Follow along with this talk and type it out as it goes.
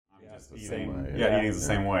it's the same way. Yeah, eating's the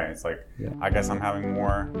same way. It's like, I guess I'm having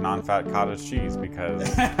more non-fat cottage cheese because,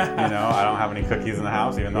 I don't have any cookies in the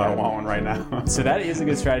house, even though I want one right now. So that is a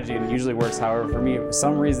good strategy and it usually works. However, for me, for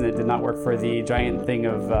some reason, it did not work for the giant thing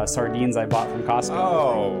of sardines I bought from Costco.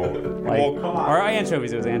 Oh, well, come on. Or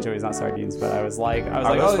anchovies. It was anchovies, not sardines. But I was like,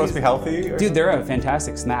 Are they supposed to be healthy? Dude, they're a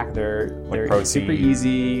fantastic snack. They're super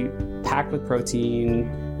easy, packed with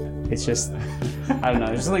protein. It's just, I don't know.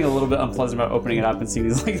 There's something a little bit unpleasant about opening it up and seeing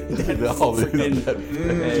these fish.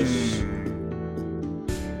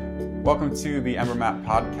 Welcome to the EmberMap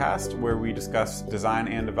podcast, where we discuss design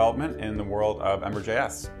and development in the world of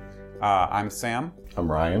Ember.js. I'm Sam. I'm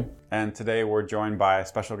Ryan. And today we're joined by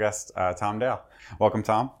special guest Tom Dale. Welcome,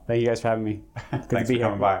 Tom. Thank you guys for having me. Good Thanks to be for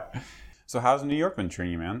coming here. by. So how's New York been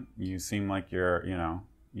treating you, man? You seem like you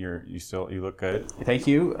look good. Thank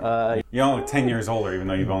you. You're only 10 years older, even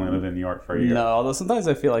though you've only lived in New York for a year. No, although sometimes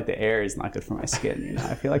I feel like the air is not good for my skin.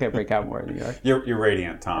 I feel like I break out more in New York. You're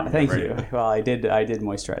radiant, Tom. Thank you. Well, I did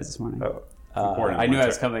moisturize this morning. Oh, I knew I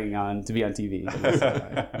was coming on to be on TV.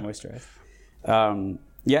 So I moisturized.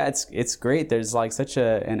 Yeah, it's great. There's like such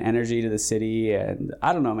an energy to the city, and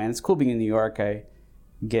I don't know, man. It's cool being in New York. I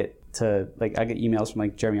get emails from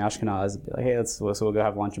like Jeremy Ashkenaz and be like, hey, so we'll go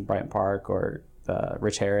have lunch in Bryant Park, or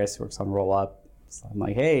Rich Harris works on Roll Up. So I'm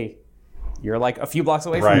like, hey, you're like a few blocks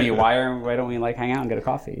away from me. Why don't we like hang out and get a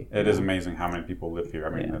coffee? It is amazing how many people live here. I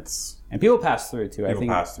mean, and people pass through too. I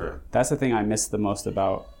think pass through. That's the thing I miss the most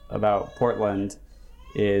about Portland,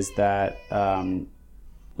 is that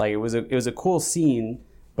it was a cool scene,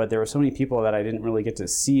 but there were so many people that I didn't really get to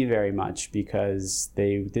see very much because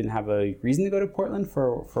they didn't have a reason to go to Portland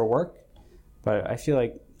for work. But I feel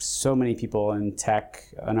like so many people in tech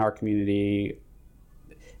in our community,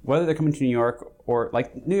 whether they're coming to New York or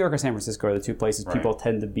like New York or San Francisco, are the two places people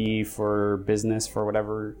tend to be for business, for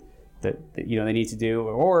whatever that they need to do,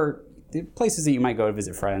 or the places that you might go to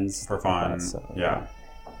visit friends for fun. Yeah,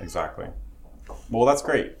 exactly. Well, that's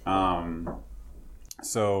great.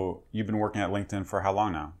 So you've been working at LinkedIn for how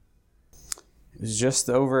long now? It was just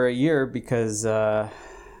over a year because, I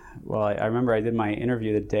remember I did my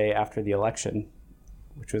interview the day after the election,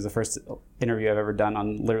 which was the first interview I've ever done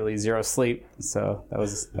on literally zero sleep. So that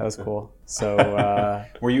was cool. So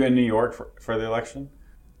were you in New York for the election?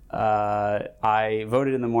 I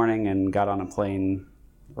voted in the morning and got on a plane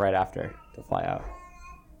right after to fly out.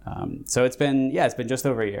 So it's been just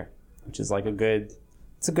over a year, which is like a good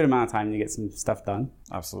amount of time to get some stuff done.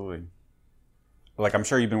 Absolutely. Like, I'm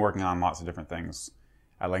sure you've been working on lots of different things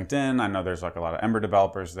at LinkedIn. I know there's like a lot of Ember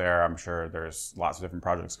developers there. I'm sure there's lots of different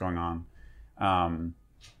projects going on.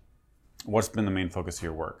 What's been the main focus of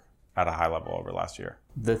your work at a high level over the last year?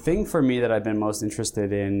 The thing for me that I've been most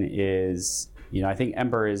interested in is, I think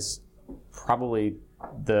Ember is probably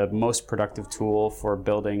the most productive tool for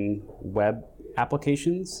building web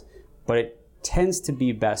applications, but it tends to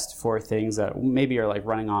be best for things that maybe are like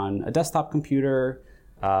running on a desktop computer,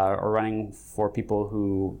 or running for people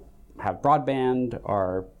who have broadband,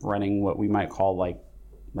 or running what we might call like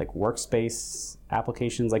workspace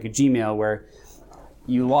applications, like a Gmail, where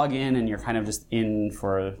you log in and you're kind of just in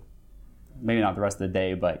for maybe not the rest of the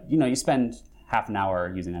day, but you spend half an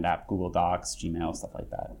hour using that app, Google Docs, Gmail, stuff like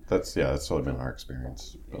that. That's sort of been our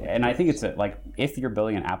experience. And I think it's if you're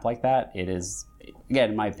building an app like that, it is, again,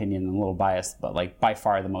 in my opinion, I'm a little biased, but like by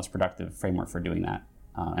far the most productive framework for doing that,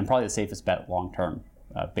 and probably the safest bet long term.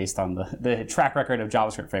 Based on the track record of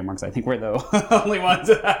JavaScript frameworks, I think we're the only ones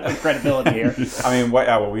that have credibility here. I mean,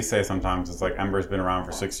 what we say sometimes is like Ember's been around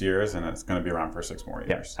for 6 years and it's going to be around for 6 more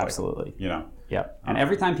years. Yeah, absolutely. Yeah. And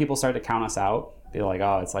every time people start to count us out, they're like,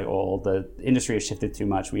 oh, it's like old. The industry has shifted too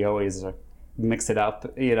much. We always mix it up.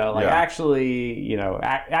 Actually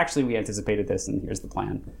we anticipated this and here's the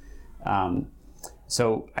plan.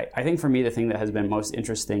 So I think for me, the thing that has been most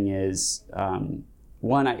interesting is,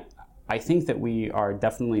 one, I think that we are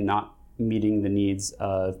definitely not meeting the needs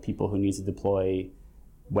of people who need to deploy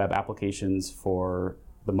web applications for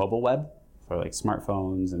the mobile web, for like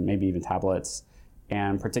smartphones and maybe even tablets,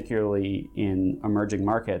 and particularly in emerging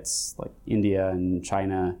markets like India and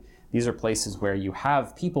China. These are places where you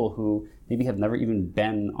have people who maybe have never even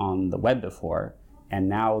been on the web before, and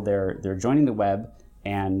now they're joining the web,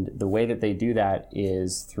 and the way that they do that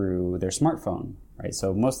is through their smartphone. Right,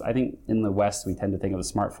 so I think in the West, we tend to think of a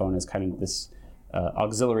smartphone as kind of this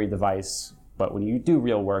auxiliary device, but when you do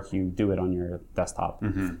real work, you do it on your desktop.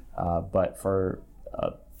 Mm-hmm. But for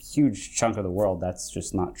a huge chunk of the world, that's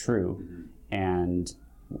just not true. Mm-hmm. And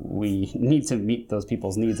we need to meet those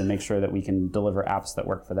people's needs and make sure that we can deliver apps that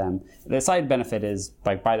work for them. The side benefit is,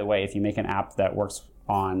 like, by the way, if you make an app that works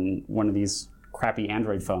on one of these crappy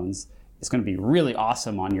Android phones, it's going to be really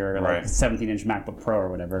awesome on your like 17-inch MacBook Pro or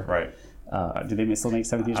whatever. Right. Do they still make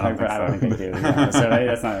 17-inch I don't MacBook Pro? think I don't so. think they do. Yeah. So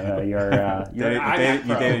that's not your iMac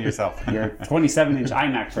Pro. You dated yourself. Your 27-inch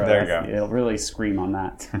iMac Pro. There you go. It'll really scream on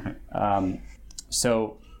that.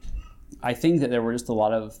 So I think that there were just a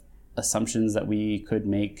lot of assumptions that we could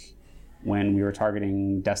make when we were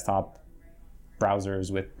targeting desktop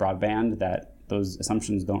browsers with broadband, that those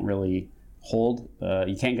assumptions don't really hold.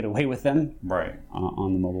 You can't get away with them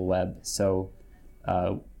on the mobile web. So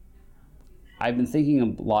I've been thinking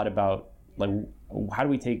a lot about like how do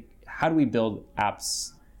we build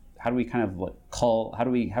apps? How do we kind of like how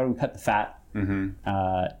do we cut the fat?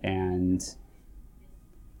 And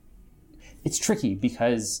it's tricky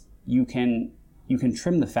because you can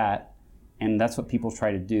trim the fat, and that's what people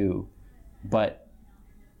try to do. But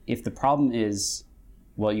if the problem is,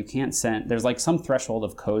 well, you can't send, there's like some threshold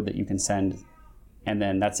of code that you can send, and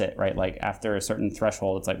then that's it, right? Like after a certain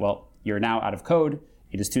threshold, it's like, well, you're now out of code.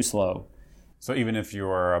 It is too slow. So even if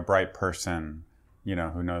you're a bright person, you know,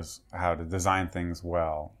 who knows how to design things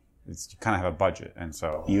well, you kind of have a budget, and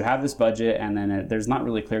so you have this budget, and then there's not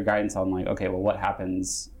really clear guidance on like, okay, well, what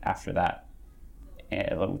happens after that?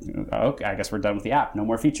 Okay, I guess we're done with the app. No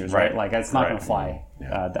more features, right? Like that's not going to fly.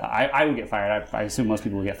 Yeah. I would get fired. I assume most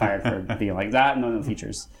people would get fired for being like that. No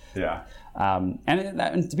features. Yeah.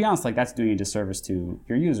 And to be honest, like that's doing a disservice to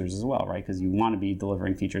your users as well, right? Because you want to be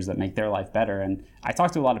delivering features that make their life better. And I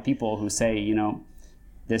talk to a lot of people who say, you know,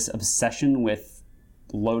 this obsession with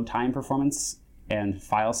load time performance and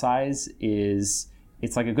file size it's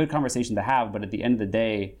like a good conversation to have, but at the end of the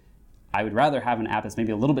day, I would rather have an app that's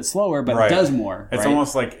maybe a little bit slower, but does more. It's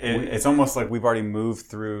almost like it's almost like we've already moved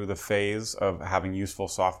through the phase of having useful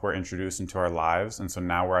software introduced into our lives, and so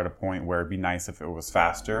now we're at a point where it'd be nice if it was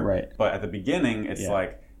faster. Right. But at the beginning, it's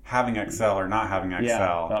like having Excel or not having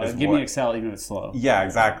Excel. Yeah. Give me Excel even if it's slow. Yeah,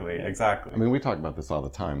 exactly. I mean, we talk about this all the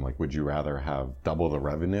time. Like, would you rather have double the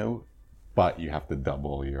revenue, but you have to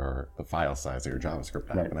double the file size of your JavaScript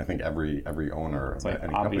app? Right. And I think every owner of any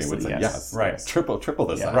company obviously, would say yes. Right. Triple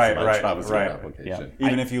the size of my JavaScript application.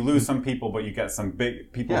 Even if you lose some people, but you get some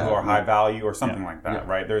big people who are high value or something like that,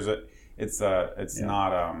 right? It's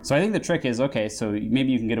not. So I think the trick is, okay, so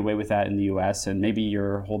maybe you can get away with that in the US, and maybe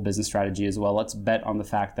your whole business strategy as well. Let's bet on the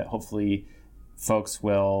fact that hopefully folks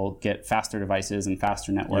will get faster devices and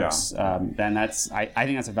faster networks. Then I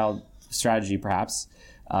think that's a valid strategy, perhaps.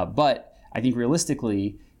 But I think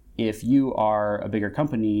realistically, if you are a bigger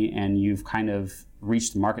company and you've kind of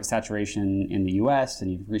reached market saturation in the US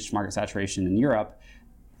and you've reached market saturation in Europe,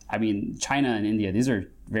 I mean, China and India, these are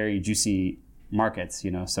very juicy markets,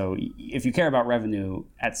 you know. So if you care about revenue,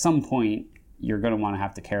 at some point, you're going to want to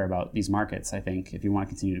have to care about these markets, I think, if you want to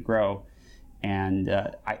continue to grow. And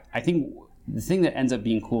I think the thing that ends up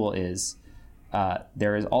being cool is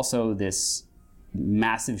there is also this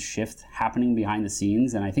massive shift happening behind the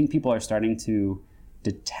scenes, and I think people are starting to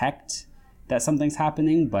detect that something's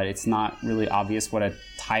happening, but it's not really obvious what a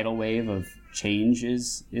tidal wave of change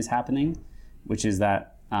is happening, which is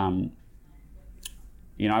that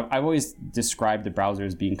you know, I've always described the browser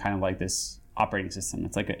as being kind of like this operating system.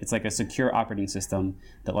 It's like a secure operating system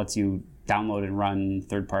that lets you download and run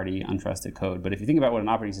third-party untrusted code. But if you think about what an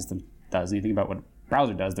operating system does, and you think about what a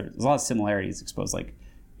browser does, there's a lot of similarities. Exposed like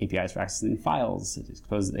APIs for accessing files, it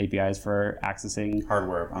exposes APIs for accessing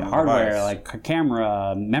hardware, like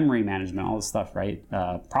camera, memory management, all this stuff, right?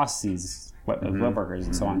 Processes, web workers,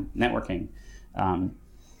 and so on, networking.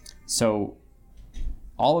 So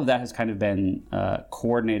all of that has kind of been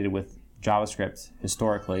coordinated with JavaScript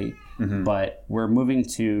historically, but we're moving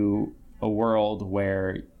to a world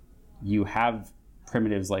where you have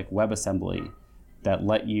primitives like WebAssembly that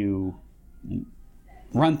let you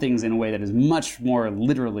run things in a way that is much more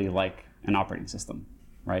literally like an operating system,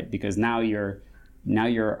 right? Because now your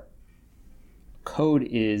code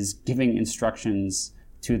is giving instructions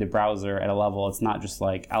to the browser at a level. It's not just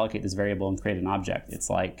like allocate this variable and create an object. It's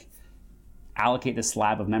like allocate this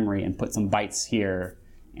slab of memory and put some bytes here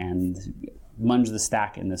and munge the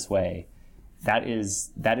stack in this way. That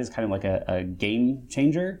is kind of like a game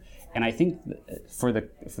changer. And I think for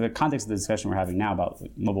the context of the discussion we're having now about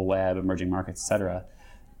mobile web, emerging markets, et cetera,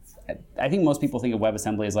 I think most people think of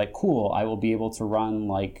WebAssembly as like, cool, I will be able to run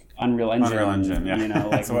like Unreal Engine, yeah. You know,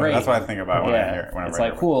 like great. That's what I think about when I hear. It's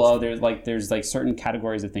like cool. Oh, there's like certain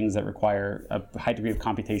categories of things that require a high degree of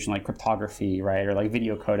computation, like cryptography, right, or like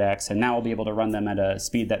video codecs, and now I'll be able to run them at a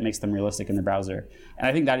speed that makes them realistic in the browser. And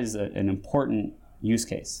I think that is an important use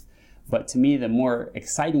case. But to me, the more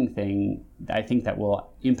exciting thing I think that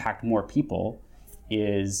will impact more people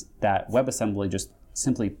is that WebAssembly just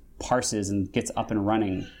simply parses and gets up and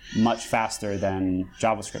running much faster than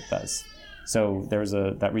JavaScript does. So there was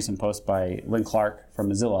that recent post by Lynn Clark from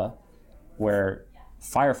Mozilla where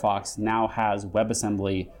Firefox now has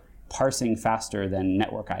WebAssembly parsing faster than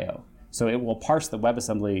network I/O. So it will parse the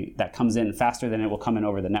WebAssembly that comes in faster than it will come in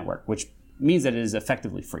over the network, which means that it is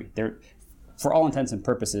effectively free. For all intents and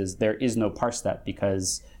purposes, there is no parse step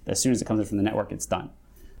because as soon as it comes in from the network, it's done.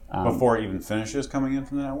 Before it even finishes coming in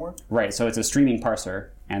from the network? Right, so it's a streaming parser,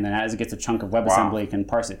 and then as it gets a chunk of WebAssembly, it can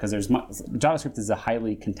parse it, because JavaScript is a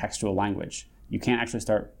highly contextual language. You can't actually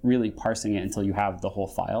start really parsing it until you have the whole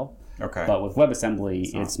file. Okay. But with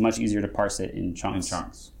WebAssembly, it's much easier to parse it in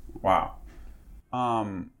chunks. Wow.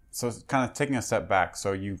 So kind of taking a step back,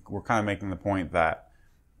 so you were kind of making the point that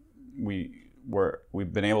we've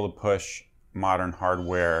been able to push modern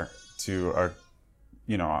hardware to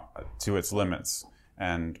its limits,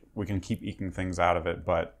 and we can keep eking things out of it.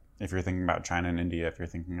 But if you're thinking about China and India, if you're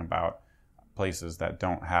thinking about places that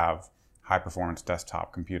don't have high performance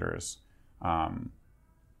desktop computers,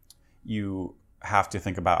 you have to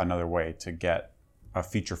think about another way to get a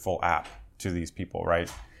featureful app to these people,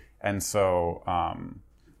 right? And so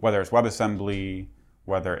whether it's WebAssembly,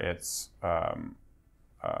 whether it's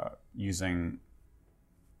using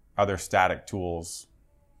other static tools,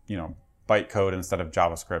 bytecode instead of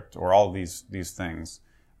JavaScript, or all of these things,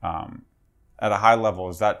 at a high level,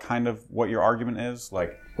 is that kind of what your argument is?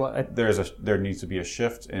 Like, there needs to be a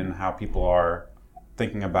shift in how people are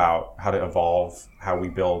thinking about how to evolve how we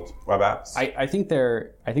build web apps? I think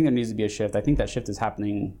there needs to be a shift. I think that shift is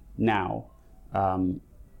happening now.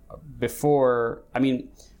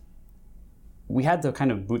 We had to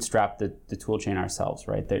kind of bootstrap the tool chain ourselves,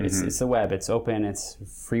 right? It's the web, it's open, it's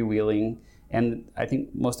freewheeling, and I think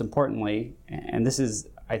most importantly, and this is,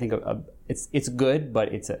 I think, it's good,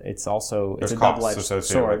 but it's also a double-edged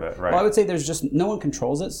sword. With it, right? Well, I would say there's just no one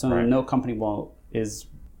controls it, so no company is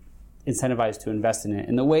incentivized to invest in it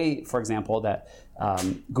in the way, for example, that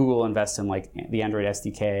Google invests in like the Android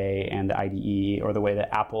SDK and the IDE, or the way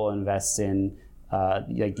that Apple invests in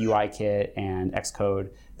like UIKit and Xcode.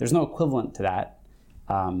 There's no equivalent to that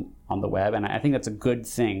on the web, and I think that's a good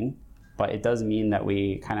thing, but it does mean that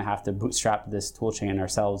we kind of have to bootstrap this toolchain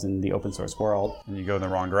ourselves in the open source world. And you go in the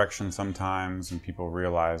wrong direction sometimes, and people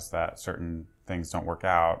realize that certain things don't work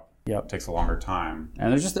out. Yep. It takes a longer time.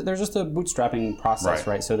 And there's just a bootstrapping process,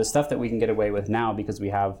 right? So the stuff that we can get away with now, because we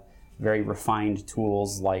have very refined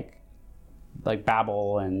tools like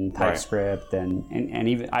Babel and TypeScript, and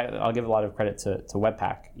even I'll give a lot of credit to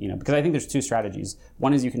Webpack, because I think there's two strategies.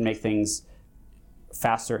 One is you can make things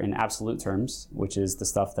faster in absolute terms, which is the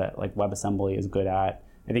stuff that like WebAssembly is good at.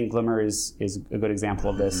 I think Glimmer is a good example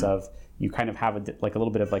of this. Of you kind of have a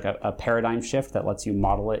little bit of like a paradigm shift that lets you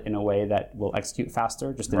model it in a way that will execute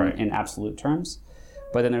faster, just in absolute terms.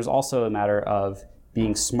 But then there's also a matter of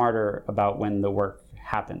being smarter about when the work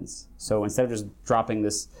happens. So instead of just dropping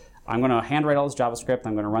this, I'm going to handwrite all this JavaScript,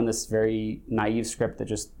 I'm going to run this very naive script that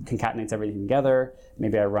just concatenates everything together.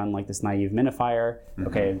 Maybe I run like this naive minifier.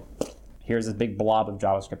 Okay, here's a big blob of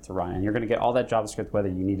JavaScript to run, and you're going to get all that JavaScript whether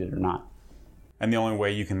you need it or not. And the only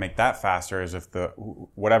way you can make that faster is if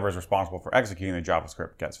whatever is responsible for executing the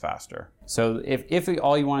JavaScript gets faster. So if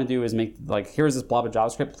all you want to do is make, like, here's this blob of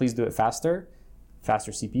JavaScript, please do it faster.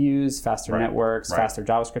 Faster CPUs, faster networks, faster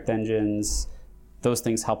JavaScript engines. Those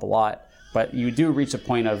things help a lot. But you do reach a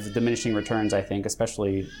point of diminishing returns, I think,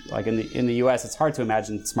 especially like in the US, it's hard to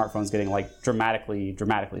imagine smartphones getting like dramatically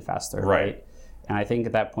faster, right? And I think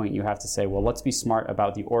at that point you have to say, well, let's be smart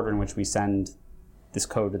about the order in which we send this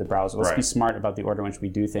code to the browser. Let's be smart about the order in which we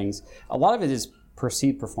do things. A lot of it is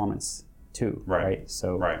perceived performance too, right?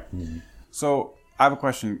 So So I have a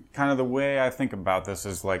question. Kind of the way I think about this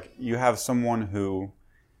is like you have someone who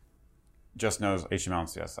just knows HTML and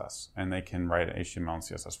CSS, and they can write an HTML and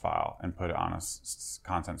CSS file and put it on a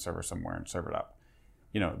content server somewhere and serve it up.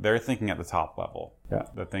 They're thinking at the top level,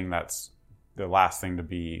 the thing that's the last thing to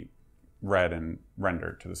be read and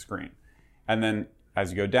rendered to the screen. And then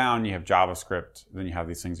as you go down, you have JavaScript, then you have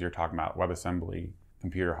these things you're talking about, WebAssembly,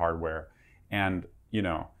 computer hardware. And,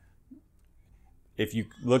 if you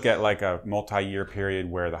look at like a multi-year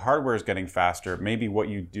period where the hardware is getting faster, maybe what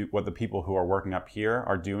the people who are working up here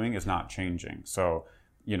are doing is not changing. So,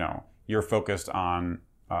 you're focused on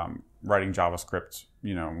writing JavaScript,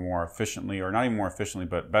 more efficiently, or not even more efficiently,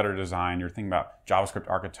 but better design. You're thinking about JavaScript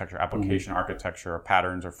architecture, application architecture, or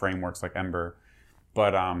patterns or frameworks like Ember.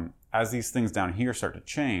 But as these things down here start to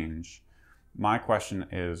change, my question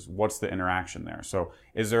is, what's the interaction there? So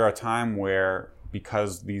is there a time where,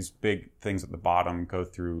 because these big things at the bottom go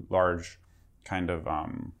through large kind of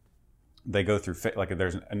they go through like if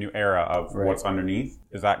there's a new era of what's underneath,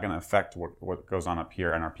 is that going to affect what goes on up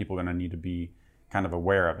here, and are people going to need to be kind of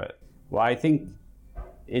aware of it? Well, I think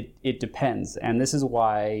it depends, and this is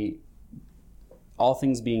why, all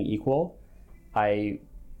things being equal, I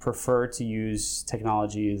prefer to use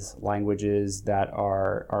technologies, languages that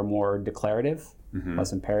are more declarative,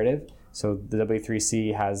 less imperative. So the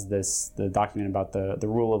W3C has the document about the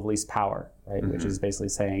rule of least power, right? Which is basically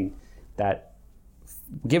saying that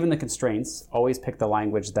given the constraints, always pick the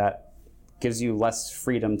language that gives you less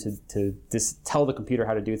freedom to just tell the computer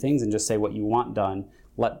how to do things and just say what you want done.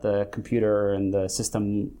 Let the computer and the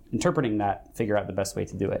system interpreting that figure out the best way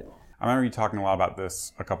to do it. I remember you talking a lot about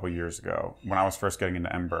this a couple of years ago when I was first getting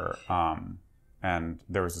into Ember, and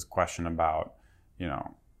there was this question about,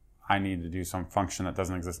 I need to do some function that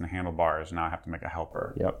doesn't exist in handlebars, now I have to make a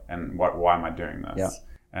helper. Yep. And why am I doing this? Yep.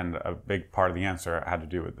 And a big part of the answer had to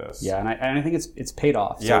do with this. Yeah, and I think it's paid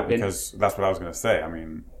off. Yeah, because that's what I was going to say. I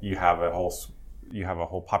mean, you have a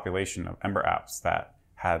whole population of Ember apps that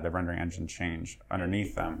had the rendering engine change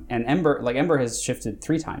underneath them. And Ember has shifted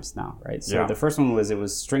 3 times now, right? So the first one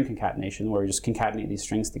was string concatenation, where we just concatenate these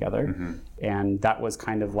strings together, and that was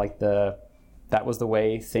kind of like that was the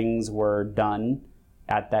way things were done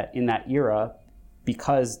in that era,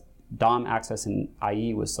 because DOM access in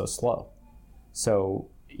IE was so slow. So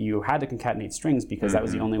you had to concatenate strings because that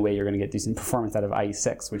was the only way you're going to get decent performance out of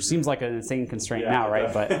IE6, which seems like an insane constraint now,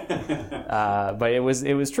 right? But it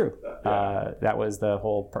was true. That was the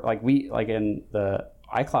whole in the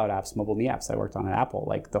iCloud apps, mobile me apps I worked on at Apple.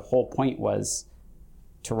 Like the whole point was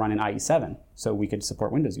to run in IE7 so we could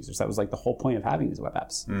support Windows users. That was like the whole point of having these web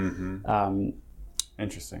apps.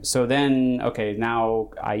 Interesting. So then,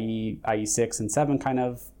 now IE6 and 7 kind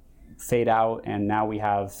of fade out, and now we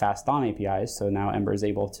have fast DOM APIs. So now Ember is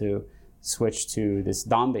able to switch to this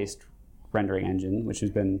DOM-based rendering engine, which has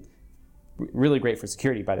been really great for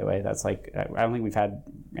security, by the way. That's I don't think we've had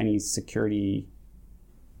any security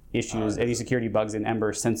issues, any security bugs in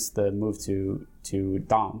Ember since the move to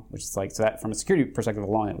DOM, which is so that from a security perspective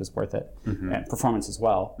alone, it was worth it, and performance as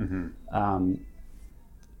well.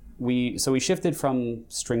 We shifted from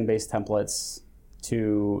string-based templates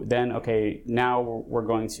to then, now we're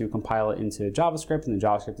going to compile it into JavaScript, and the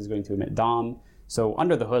JavaScript is going to emit DOM. So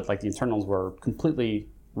under the hood, the internals were completely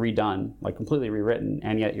redone, completely rewritten,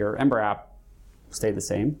 and yet your Ember app stayed the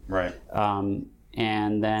same. Right.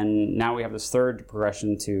 And then now we have this third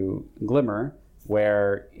progression to Glimmer,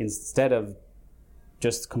 where instead of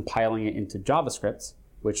just compiling it into JavaScript,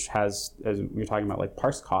 which has, as we were talking about,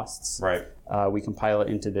 parse costs, right? We compile it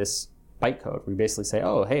into this bytecode. We basically say,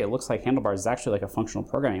 oh, hey, it looks like handlebars is actually like a functional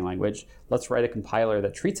programming language. Let's write a compiler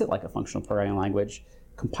that treats it like a functional programming language,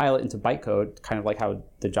 compile it into bytecode, kind of like how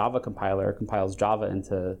the Java compiler compiles Java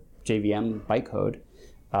into JVM bytecode.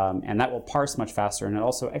 And that will parse much faster, and it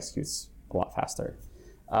also executes a lot faster.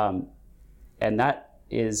 And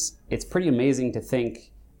it's pretty amazing to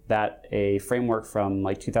think that a framework from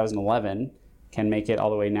 2011 can make it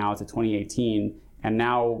all the way now to 2018. And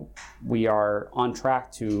now we are on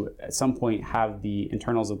track to, at some point, have the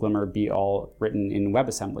internals of Glimmer be all written in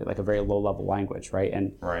WebAssembly, like a very low-level language, right?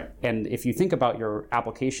 And if you think about your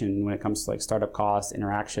application when it comes to startup costs,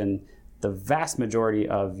 interaction, the vast majority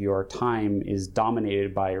of your time is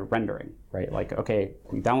dominated by rendering, right?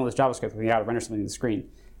 We download this JavaScript, we got to render something to the screen.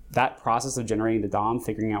 That process of generating the DOM,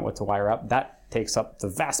 figuring out what to wire up, that takes up the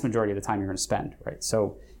vast majority of the time you're going to spend, right?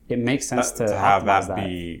 So it makes sense to have that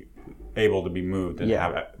be able to be moved and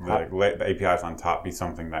have the APIs on top be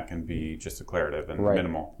something that can be just declarative and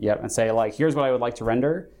minimal. Yep, and say here's what I would like to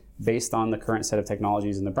render based on the current set of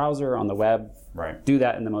technologies in the browser, on the web. Right. Do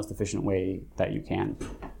that in the most efficient way that you can.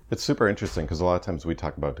 It's super interesting because a lot of times we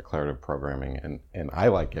talk about declarative programming, and I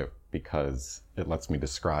like it because it lets me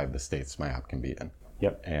describe the states my app can be in.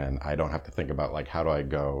 Yep. And I don't have to think about how do I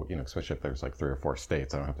go, especially if there's 3 or 4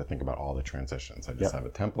 states, I don't have to think about all the transitions. I just have a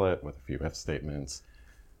template with a few if statements.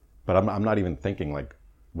 But I'm not even thinking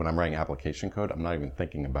when I'm writing application code, I'm not even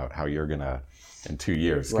thinking about how you're gonna in 2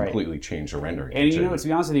 years completely change the rendering. And to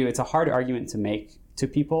be honest with you, it's a hard argument to make to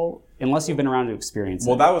people unless you've been around to experience it.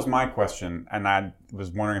 Well, that was my question, and I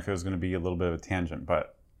was wondering if it was going to be a little bit of a tangent,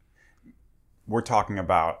 but we're talking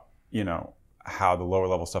about how the lower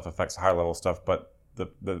level stuff affects the higher level stuff, but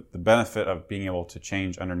the benefit of being able to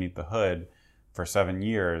change underneath the hood for 7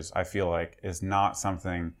 years, I feel is not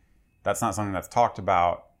something that's talked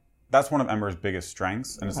about. That's one of Ember's biggest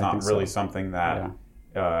strengths, and it's not really something that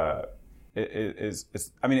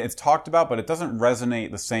it's talked about, but it doesn't resonate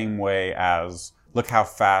the same way as look how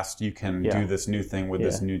fast you can do this new thing with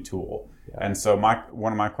this new tool. And so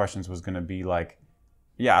one of my questions was going to be I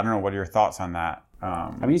don't know, what are your thoughts on that?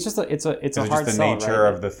 I mean, it's just it's a hard just the sell, nature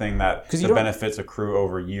right? of the thing that the benefits accrue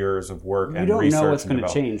over years of work and research. You don't know what's going to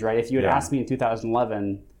change, right? If you had asked me in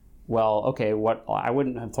 2011, well, okay, I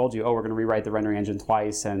wouldn't have told you, we're going to rewrite the rendering engine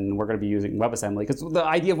twice and we're going to be using WebAssembly, because the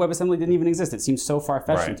idea of WebAssembly didn't even exist. It seems so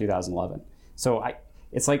far-fetched in 2011. So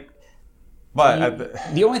it's like,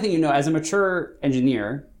 but the only thing you know as a mature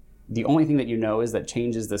engineer, the only thing that you know is that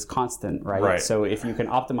change is this constant, right? So if you can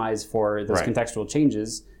optimize for those contextual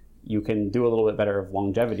changes, you can do a little bit better of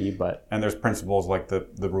longevity. And there's principles like the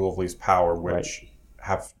rule of least power, which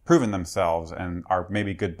have proven themselves and are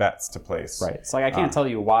maybe good bets to place. Right. It's like, I can't tell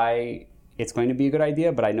you why it's going to be a good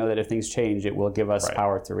idea, but I know that if things change, it will give us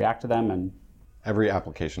power to react to them. And every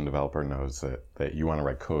application developer knows that you want to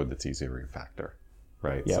write code that's easy to refactor,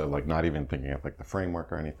 right? Yep. So like not even thinking of like the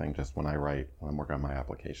framework or anything, just when I'm working on my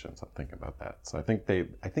applications, I'm thinking about that. So I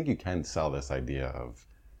think you can sell this idea of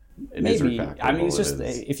maybe. I mean, it's just,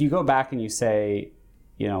 if you go back and you say,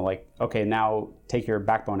 like, okay, now take your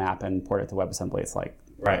Backbone app and port it to WebAssembly. It's like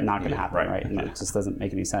not going to happen, right? And it just doesn't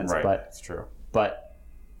make any sense. Right. But it's true. But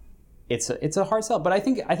it's a hard sell. But I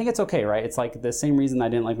think it's okay, right? It's like the same reason I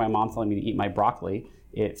didn't like my mom telling me to eat my broccoli.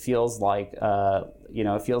 It feels like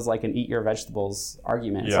it feels like an eat your vegetables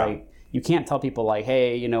argument. It's like, you can't tell people like,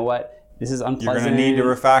 hey, you know what? This is unpleasant. You're going to need to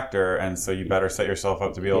refactor, and so you better set yourself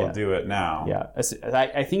up to be able to do it now. Yeah,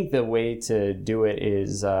 I think the way to do it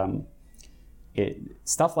is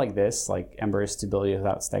stuff like this, like Ember stability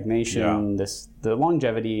without stagnation, the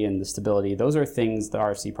longevity and the stability. Those are things, the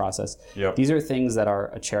RFC process. Yep. These are things that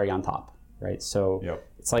are a cherry on top, right? So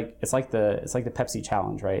it's like the Pepsi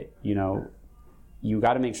challenge, right? You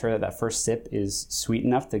got to make sure that first sip is sweet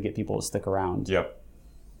enough to get people to stick around. Yep.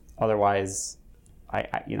 Otherwise,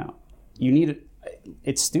 you need,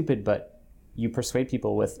 it's stupid, but you persuade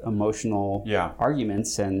people with emotional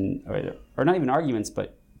arguments or not even arguments,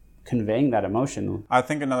 but conveying that emotion. I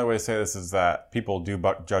think another way to say this is that people do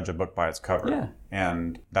judge a book by its cover. Yeah.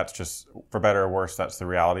 And that's just, for better or worse, that's the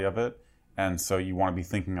reality of it. And so you want to be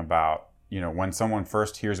thinking about, when someone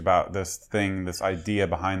first hears about this thing, this idea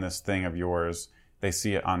behind this thing of yours, they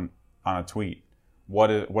see it on a tweet.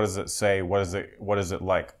 What does it say? What is it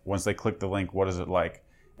like? Once they click the link, what is it like?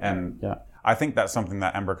 And I think that's something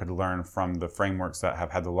that Ember could learn from the frameworks that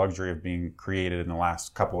have had the luxury of being created in the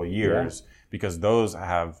last couple of years, because those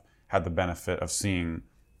have had the benefit of seeing,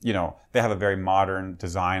 they have a very modern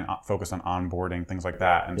design focused on onboarding, things like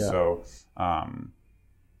that. And so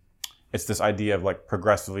it's this idea of like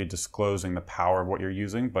progressively disclosing the power of what you're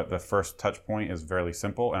using, but the first touch point is fairly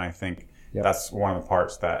simple. And I think that's one of the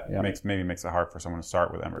parts that makes it hard for someone to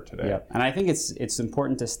start with Ember today. And I think it's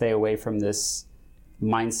important to stay away from this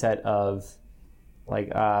mindset of like,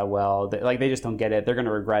 they just don't get it. They're going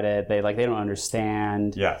to regret it. They don't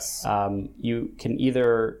understand. Yes. You can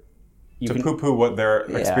either poo-poo what their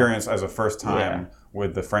experience as a first time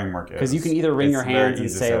with the framework is. Because you can either wring your hands and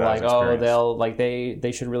say like,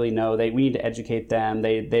 they should really know. We need to educate them.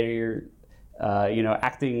 They're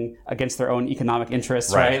acting against their own economic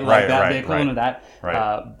interests, right? The equivalent of that.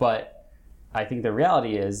 Right. But I think the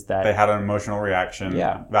reality is that they had an emotional reaction,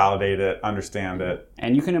 validate it, understand it.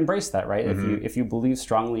 And you can embrace that, right? Mm-hmm. If you believe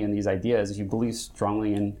strongly in these ideas, if you believe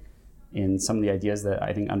strongly in some of the ideas that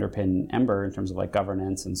I think underpin Ember in terms of like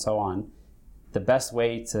governance and so on, the best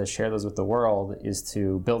way to share those with the world is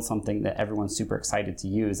to build something that everyone's super excited to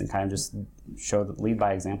use and kind of just lead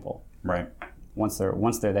by example. Right. Once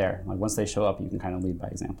they're there, like once they show up, you can kind of lead by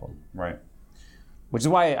example. Right. Which is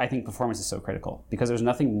why I think performance is so critical, because there's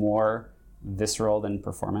nothing more visceral than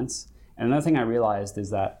performance. And another thing I realized is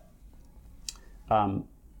that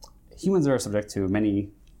humans are subject to many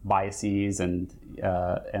biases and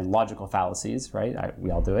logical fallacies, right? We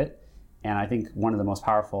all do it. And I think one of the most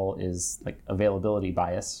powerful is like availability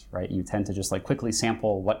bias, right? You tend to just like quickly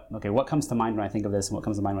sample what comes to mind when I think of this and what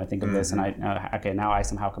comes to mind when I think of this, and now I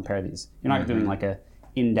somehow compare these. You're not doing like a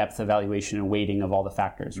in-depth evaluation and weighting of all the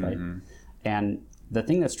factors, right? And the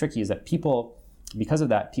thing that's tricky is that because of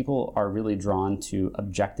that, people are really drawn to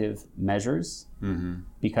objective measures,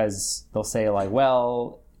 because they'll say like,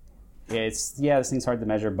 well, this thing's hard to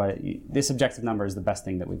measure, but this objective number is the best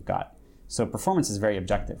thing that we've got. So performance is very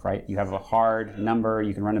objective, right? You have a hard number,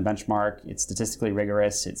 you can run a benchmark, it's statistically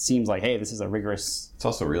rigorous, it seems like, hey, this is a rigorous... It's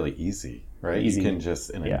also really easy, right? You can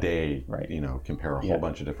just, in a day, compare a whole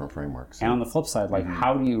bunch of different frameworks. And on the flip side, like,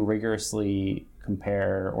 how do you rigorously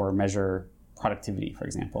compare or measure productivity, for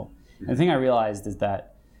example? And the thing I realized is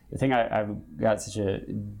that the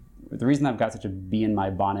reason I've got such a bee in my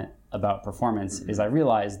bonnet about performance is I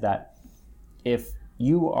realized that if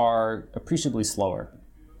you are appreciably slower,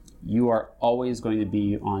 you are always going to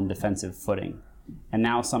be on defensive footing. And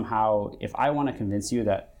now somehow, if I want to convince you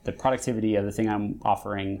that the productivity of the thing I'm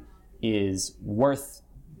offering is worth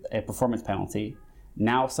a performance penalty,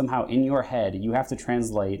 now somehow in your head, you have to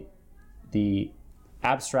translate the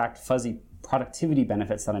abstract, fuzzy productivity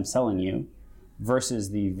benefits that I'm selling you versus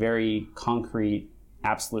the very concrete,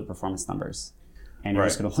 absolute performance numbers. And you're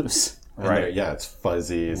just going to lose. Right. Yeah, it's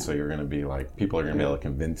fuzzy, so you're going to be like, people are going to be able to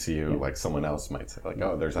convince you, like someone else might say, like,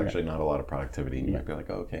 oh, there's actually not a lot of productivity. And you might be like,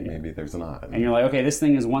 oh, okay, maybe there's not. And you're like, okay, this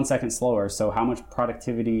thing is 1 second slower, so how much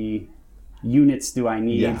productivity units do I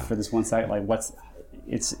need for this 1 second? Like,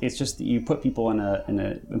 it's just, you put people in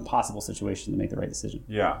an impossible situation to make the right decision.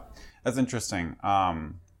 Yeah, that's interesting.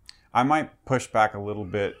 I might push back a little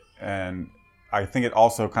bit, and I think it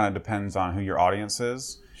also kind of depends on who your audience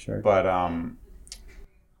is. Sure. But,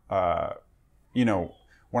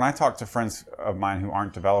 when I talk to friends of mine who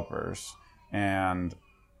aren't developers and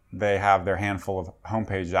they have their handful of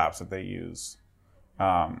homepage apps that they use,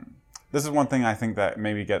 this is one thing I think that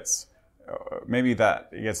maybe gets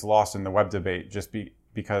lost in the web debate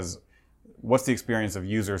because what's the experience of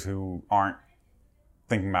users who aren't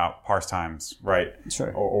thinking about parse times, right?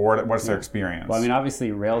 Sure. Or what's their experience? Well, I mean,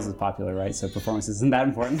 obviously Rails is popular, right? So performance isn't that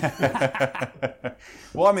important.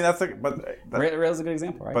 Well, I mean, Rails is a good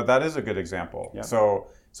example, right? But that is a good example. Yeah. So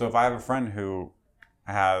if I have a friend who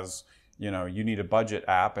has, you need a budget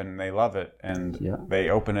app and they love it and they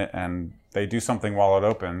open it and they do something while it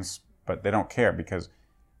opens, but they don't care, because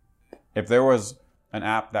if there was an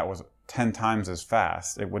app that was 10 times as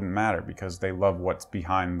fast, it wouldn't matter because they love what's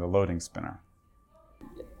behind the loading spinner.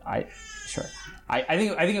 I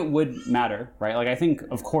think it would matter, right? Like, I think,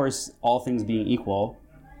 of course, all things being equal,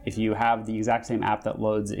 if you have the exact same app that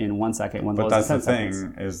loads in 1 second, one loads in 10 seconds. But that's the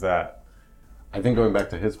thing, is that... I think going back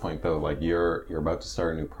to his point, though, like you're about to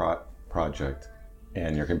start a new project,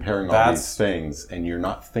 and you're comparing all these things, and you're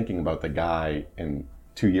not thinking about the guy in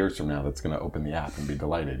 2 years from now that's going to open the app and be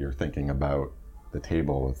delighted. You're thinking about the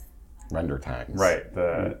table of render times. Right,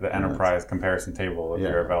 the enterprise comparison table of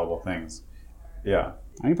your available things. Yeah.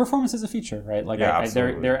 I mean, performance is a feature, right? Like,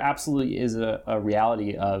 there absolutely is a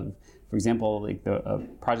reality of, for example, like a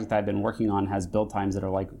project that I've been working on has build times that are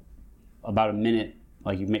like about a minute.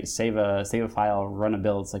 Like, you save a file, run a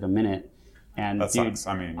build, it's like a minute. And that sucks.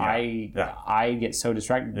 I mean, I get so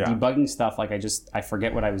distracted debugging stuff. Like, I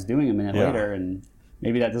forget what I was doing a minute later, and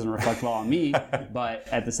maybe that doesn't reflect well on me. But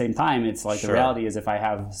at the same time, it's like the reality is, if I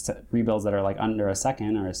have rebuilds that are like under a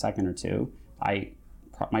second or two,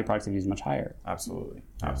 my productivity is much higher. Absolutely.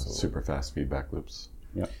 Super fast feedback loops.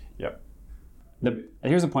 Yep.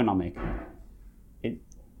 Here's a point I'll make.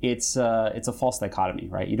 It's a false dichotomy,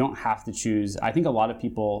 right? You don't have to choose. I think a lot of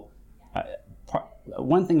people.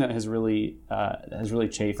 One thing that has really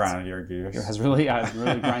chafed, grinded your gears, has really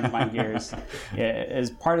grinded my gears,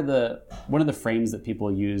 is part of one of the frames that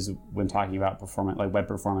people use when talking about performance, like web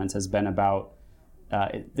performance, has been about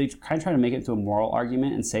they kind of try to make it into a moral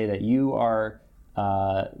argument and say that you are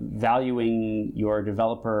valuing your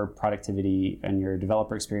developer productivity and your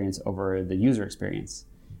developer experience over the user experience.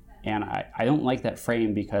 And I don't like that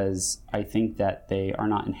frame, because I think that they are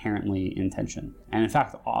not inherently in tension. And in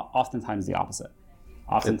fact, oftentimes the opposite.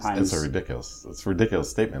 It's a ridiculous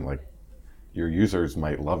statement. Like, your users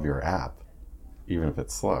might love your app, even if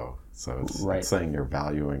it's slow. So it's saying you're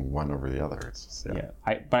valuing one over the other. It's just,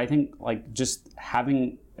 But I think, like, just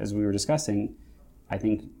having, as we were discussing, I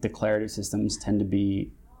think declarative systems tend to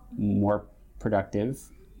be more productive,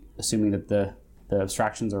 assuming that the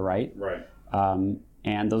abstractions are right. Right.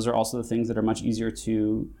 And those are also the things that are much easier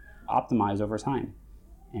to optimize over time.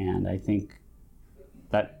 And I think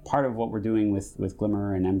that part of what we're doing with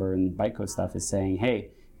Glimmer and Ember and bytecode stuff is saying, hey,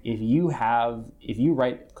 if you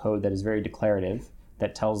write code that is very declarative,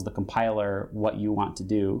 that tells the compiler what you want to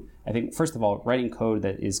do, I think, first of all, writing code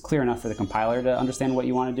that is clear enough for the compiler to understand what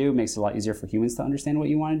you want to do makes it a lot easier for humans to understand what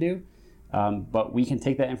you want to do. But we can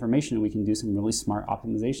take that information and we can do some really smart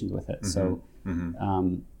optimizations with it. Mm-hmm.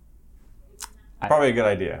 So probably a good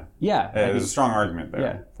idea. Yeah. There's a strong argument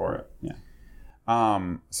there for it. Yeah.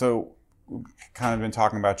 So we've kind of been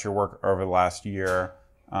talking about your work over the last year,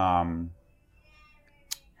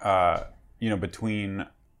 between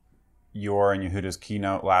your and Yehuda's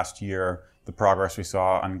keynote last year, the progress we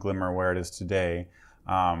saw on Glimmer, where it is today.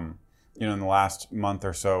 In the last month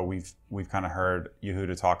or so, we've kind of heard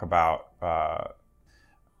Yehuda talk about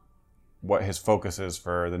what his focus is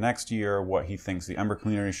for the next year, what he thinks the Ember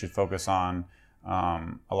community should focus on.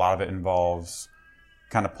 A lot of it involves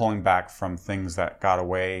kind of pulling back from things that got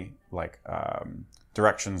away, like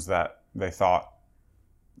directions that they thought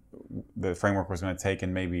the framework was going to take,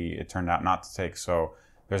 and maybe it turned out not to take. So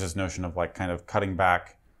there's this notion of like kind of cutting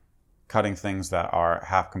back cutting things that are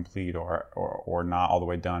half complete or not all the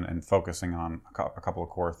way done and focusing on a couple of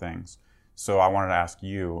core things. So I wanted to ask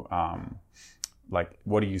you, like,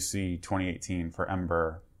 what do you see 2018 for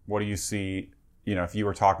Ember? What do you see, if you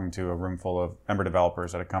were talking to a room full of Ember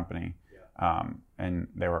developers at a company, and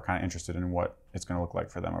they were kind of interested in what it's going to look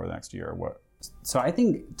like for them over the next year? So I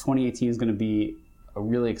think 2018 is going to be a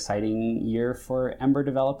really exciting year for Ember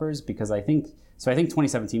developers, because I think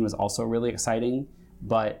 2017 was also really exciting,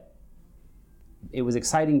 but it was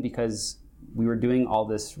exciting because we were doing all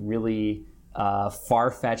this really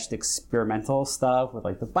far-fetched experimental stuff with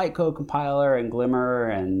like the bytecode compiler and Glimmer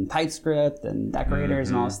and TypeScript and decorators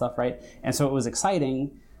and all this stuff, right? And so it was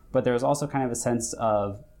exciting, but there was also kind of a sense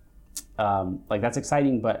of like, that's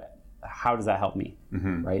exciting, but how does that help me,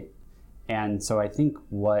 right? And so I think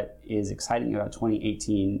what is exciting about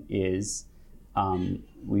 2018 is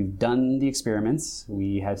we've done the experiments,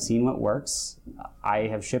 we have seen what works. I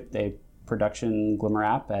have shipped a production Glimmer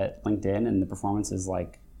app at LinkedIn, and the performance is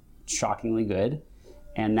like shockingly good.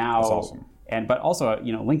 And now, that's awesome. But also,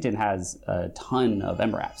 LinkedIn has a ton of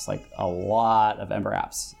Ember apps, like a lot of Ember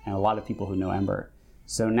apps, and a lot of people who know Ember.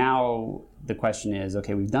 So now the question is,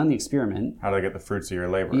 okay, we've done the experiment. How do I get the fruits of your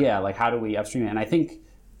labor? Yeah, like how do we upstream it? And I think,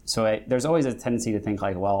 there's always a tendency to think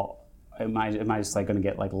like, well, am I just like going to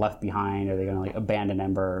get like left behind? Are they going to like abandon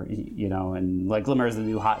Ember, and like Glimmer is the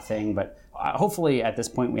new hot thing? But hopefully at this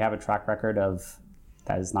point we have a track record of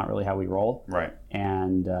that is not really how we roll. Right.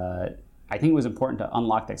 And I think it was important to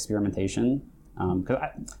unlock the experimentation.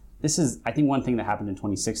 Because I think one thing that happened in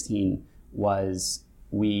 2016 was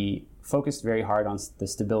we focused very hard on the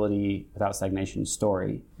stability without stagnation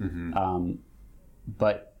story.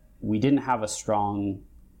 But we didn't have a strong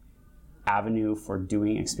avenue for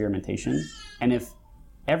doing experimentation. And if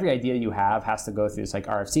every idea you have has to go through this like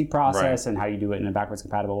RFC process, and how you do it in a backwards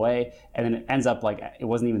compatible way, and then it ends up like it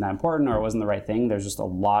wasn't even that important or it wasn't the right thing, there's just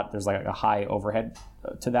there's like a high overhead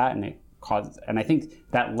to that, and I think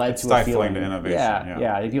that led to a feeling to innovation.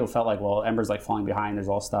 Yeah. I think people felt like, well, Ember's like falling behind, there's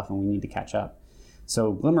all stuff and we need to catch up.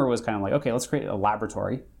 So Glimmer was kind of like, okay, let's create a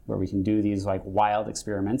laboratory where we can do these like wild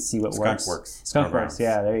experiments, see what works. Skunkworks,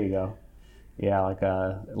 yeah, there you go. Yeah, like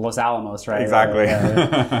Los Alamos, right? Exactly.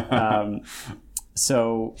 And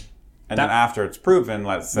then after it's proven,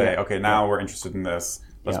 let's say, okay, now we're interested in this.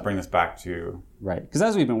 Let's bring this back to... Right. Because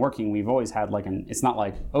as we've been working, we've always had like it's not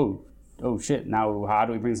like, oh shit, now how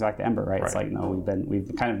do we bring this back to Ember, right? It's like, no,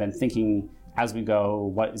 we've kind of been thinking as we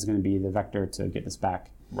go, what is going to be the vector to get this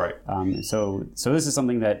back. Right. So this is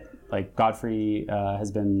something that like Godfrey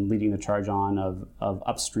has been leading the charge on of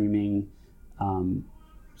upstreaming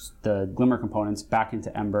the Glimmer components back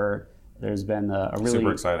into Ember. There's been a really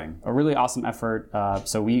super exciting, a really awesome effort.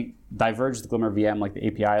 So we diverged the Glimmer VM, like the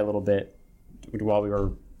API, a little bit while we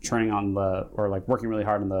were churning on working really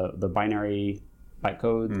hard on the binary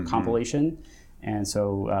bytecode compilation. And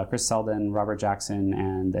so Chris Selden, Robert Jackson,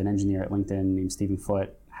 and an engineer at LinkedIn named Stephen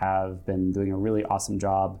Foote have been doing a really awesome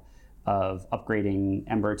job of upgrading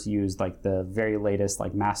Ember to use like the very latest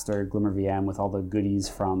like master Glimmer VM with all the goodies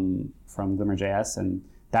from Glimmer.js, and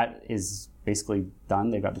that is basically done.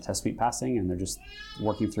 They've got the test suite passing, and they're just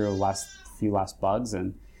working through the last bugs.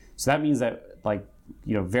 And so that means that like,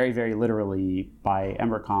 very, very literally by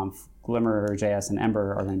EmberConf, Glimmer.js and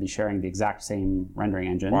Ember are going to be sharing the exact same rendering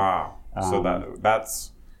engine. Wow. So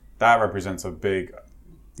that represents a big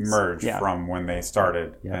merge from when they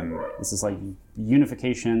started. Yeah. And this is like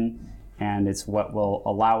unification, and it's what will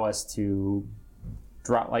allow us to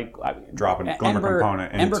drop a Glimmer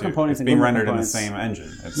component into, Ember components it's being Glimmer rendered components. in the same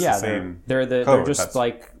engine. It's the same they're code. just That's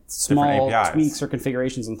like small APIs. tweaks or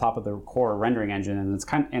configurations on top of the core rendering engine, and it's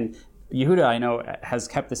and Yehuda, I know, has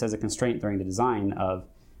kept this as a constraint during the design of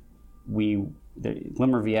the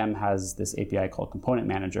Glimmer VM has this API called Component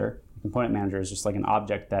Manager. Component Manager is just like an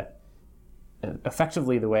object that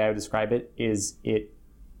effectively, the way I would describe it is it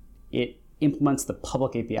implements the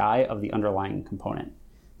public API of the underlying component.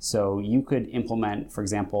 So you could implement, for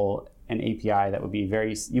example, an API that would be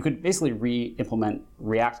you could basically re-implement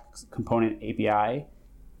React component API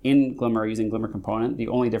in Glimmer using Glimmer component. The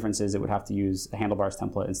only difference is it would have to use a handlebars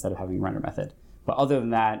template instead of having a render method. But other than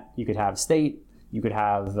that, you could have state, you could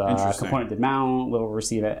have component did mount, little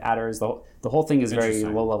receive adders. The whole thing is very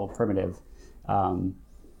low-level primitive.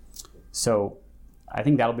 So I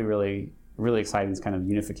think that'll be really, really exciting, this kind of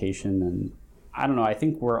unification. And I don't know, I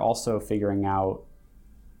think we're also figuring out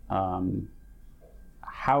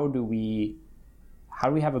how do we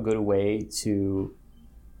have a good way to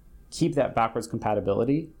keep that backwards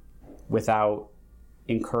compatibility without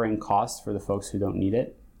incurring costs for the folks who don't need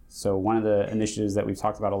it. So one of the initiatives that we've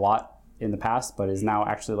talked about a lot in the past, but is now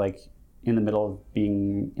actually like in the middle of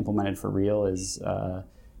being implemented for real is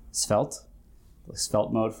Svelte,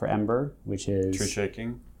 Svelte mode for Ember, which is Tree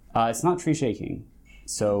shaking. It's not tree shaking.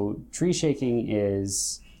 So tree shaking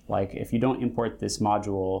is like if you don't import this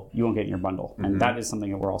module, you won't get it in your bundle, and that is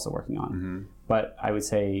something that we're also working on. But I would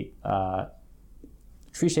say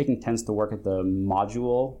tree shaking tends to work at the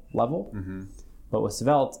module level, but with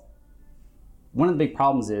Svelte, one of the big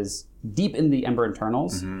problems is deep in the Ember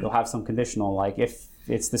internals, you'll have some conditional, like if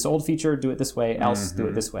it's this old feature, do it this way, else do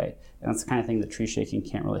it this way. And that's the kind of thing that tree shaking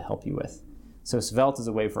can't really help you with. So Svelte is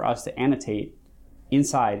a way for us to annotate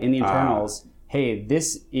inside, in the internals, hey,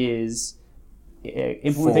 this is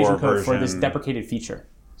implementation code for this deprecated feature.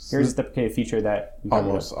 Here's a deprecated feature that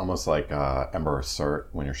almost like Ember Assert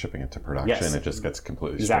when you're shipping it to production, it just gets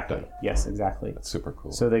completely stripped out. Yes, exactly. That's super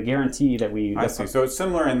cool. So the guarantee that I see. So it's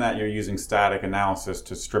similar in that you're using static analysis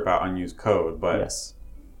to strip out unused code, but yes.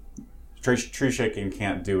 Tree shaking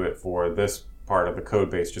can't do it for this part of the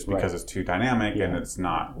code base just because it's too dynamic and it's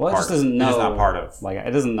not. Well, it just doesn't know. It's not part of. Like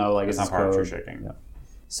it doesn't know. Like it's not part of tree shaking. Yeah.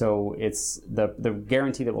 So it's the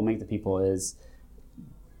guarantee that we'll make to people is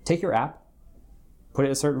take your app, put it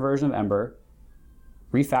in a certain version of Ember,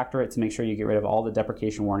 refactor it to make sure you get rid of all the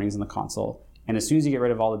deprecation warnings in the console. And as soon as you get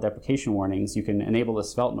rid of all the deprecation warnings, you can enable the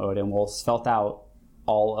Svelte mode, and we'll Svelte out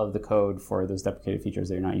all of the code for those deprecated features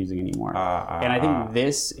that you're not using anymore. And I think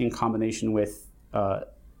this, in combination with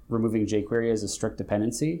removing jQuery as a strict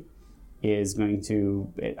dependency, is going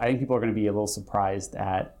to. I think people are going to be a little surprised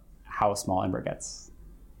at how small Ember gets.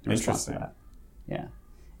 Interesting. Yeah.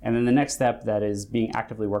 And then the next step that is being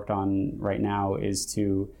actively worked on right now is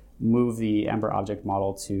to move the Ember object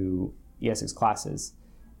model to ES6 classes.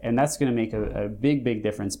 And that's going to make a big, big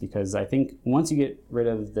difference, because I think once you get rid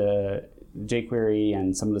of the jQuery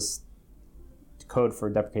and some of this code for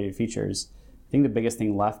deprecated features, I think the biggest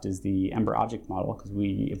thing left is the Ember object model, because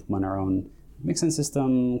we implement our own mixin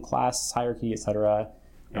system, class, hierarchy, etc.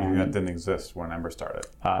 And that didn't exist when Ember started,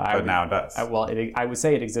 but now it does. I would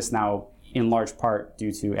say it exists now in large part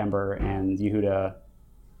due to Ember and Yehuda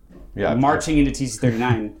marching into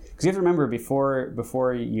TC39. Because you have to remember, before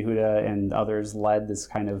Yehuda and others led this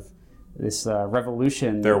kind of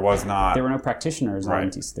revolution, there were no practitioners on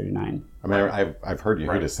TC39. I mean, I've heard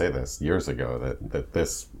Yehuda say this years ago that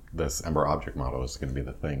this Ember object model is going to be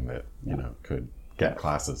the thing that could get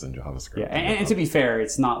classes in JavaScript. Yeah, and to be fair,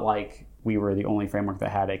 it's not like we were the only framework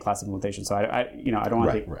that had a class implementation, so I don't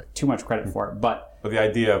want to take too much credit for it, but the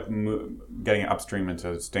idea of getting it upstream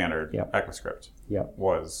into standard ECMAScript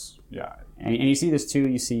was and you see this too.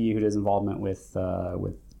 You see Yehuda's involvement with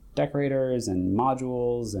decorators and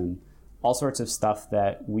modules and all sorts of stuff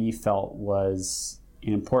that we felt was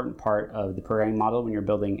an important part of the programming model when you're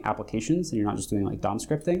building applications and you're not just doing like DOM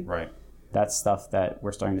scripting. Right. That's stuff that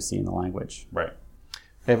we're starting to see in the language. Right.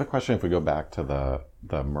 I have a question. If we go back to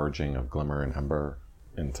the merging of Glimmer and Ember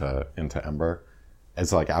into Ember,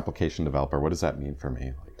 as like application developer, what does that mean for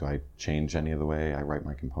me? Like, do I change any of the way I write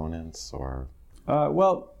my components, or?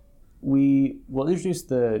 Well, we will introduce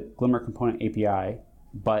the Glimmer component API,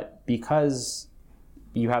 but because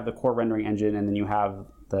you have the core rendering engine and then you have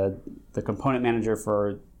the component manager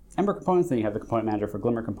for Ember components, then you have the component manager for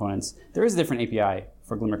Glimmer components, there is a different API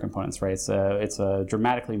for Glimmer components, right? It's a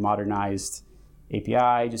dramatically modernized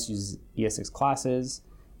API. Just use ES6 classes.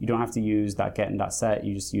 You don't have to use .get and .set.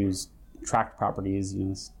 You just use tracked properties,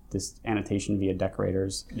 this annotation via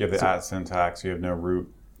decorators. You have the at syntax. You have no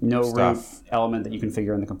root root element that you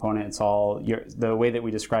configure in the component. It's all the way that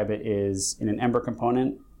we describe it is in an Ember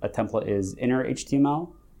component, a template is inner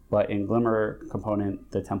HTML, but in Glimmer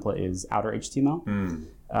component, the template is outer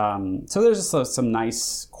HTML. So there's just some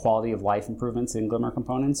nice quality of life improvements in Glimmer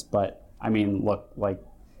components. But I mean, look, like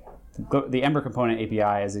the Ember component API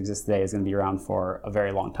as it exists today is going to be around for a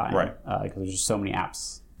very long time, right? Because there's just so many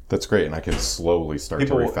apps. That's great, and I can slowly start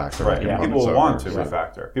to refactor. Right. People will want to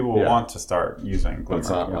refactor. People will want to start using Glimmer. It's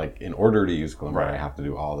not like in order to use Glimmer, I have to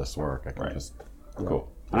do all this work. I can just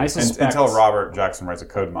cool. And I suspect, until Robert Jackson writes a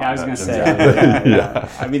code mod. I was going to say,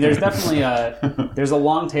 I mean, there's definitely a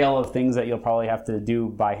long tail of things that you'll probably have to do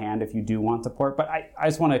by hand if you do want to port. But I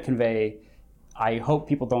just want to convey, I hope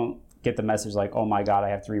people don't get the message like, oh my God, I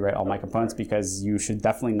have to rewrite all my components, because you should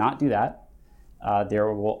definitely not do that.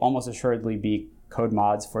 There will almost assuredly be code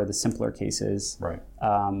mods for the simpler cases. Right.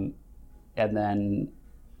 And then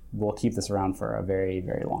we'll keep this around for a very,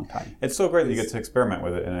 very long time. It's so great that you get to experiment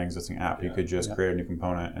with it in an existing app. You could just create a new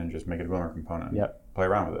component and just make it a Glimmer component and play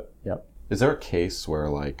around with it. Yep. Is there a case where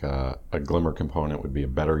like a Glimmer component would be a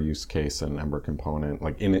better use case than an Ember component,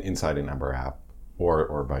 like inside an Ember app,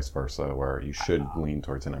 or vice versa, where you should lean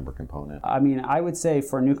towards an Ember component? I mean, I would say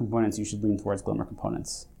for new components, you should lean towards Glimmer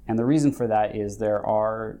components. And the reason for that is there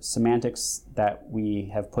are semantics that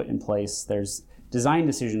we have put in place. There's design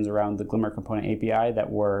decisions around the Glimmer component API that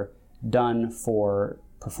were done for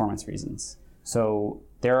performance reasons. So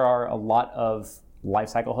there are a lot of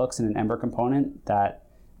lifecycle hooks in an Ember component that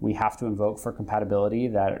we have to invoke for compatibility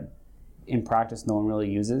that in practice no one really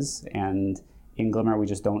uses. And in Glimmer, we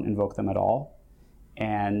just don't invoke them at all.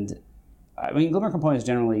 And I mean, Glimmer components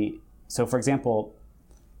generally, so for example,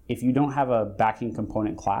 if you don't have a backing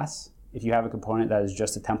component class, if you have a component that is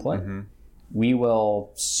just a template, we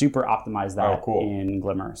will super optimize that in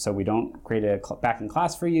Glimmer. So we don't create a backing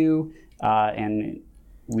class for you, and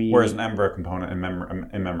we... Whereas an Ember component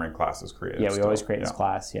in memory class is created. Yeah, we always create this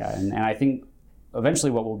class, And I think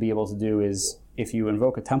eventually what we'll be able to do is if you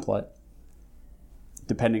invoke a template,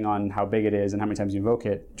 depending on how big it is and how many times you invoke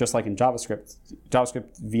it, just like in JavaScript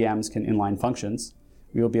VMs can inline functions,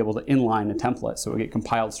 we will be able to inline a template so it would get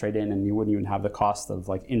compiled straight in and you wouldn't even have the cost of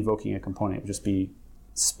like invoking a component. It would just be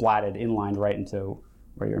splatted, inlined right into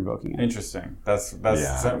where you're invoking it. Interesting. That's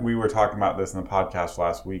we were talking about this in the podcast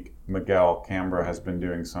last week. Miguel Cambra has been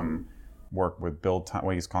doing some work with build time,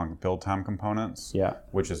 what he's calling build time components,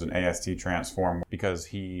 which is an AST transform, because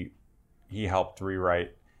he helped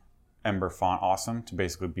rewrite Ember Font Awesome to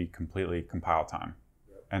basically be completely compile time.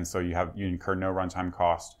 And so you incur no runtime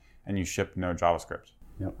cost and you ship no JavaScript.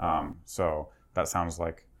 So that sounds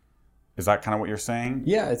like, is that kind of what you're saying?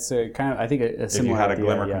 Yeah, it's a kind of, I think a similar If you had a idea,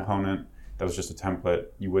 Glimmer component that was just a template,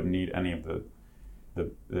 you wouldn't need any of the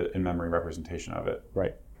in-memory representation of it.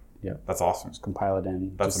 Right. Yeah. That's awesome. Just compile it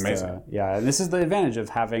in. That's amazing. And this is the advantage of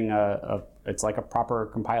having it's like a proper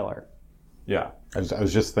compiler. Yeah. I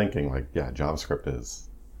was just thinking, like, JavaScript is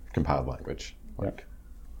compiled language. Like,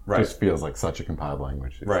 just feels like such a compiled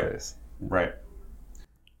language these days. Right.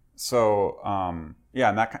 So,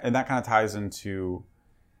 and that kind of ties into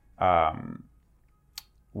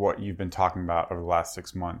what you've been talking about over the last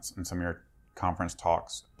 6 months in some of your conference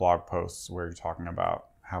talks, blog posts, where you're talking about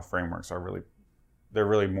how frameworks are they're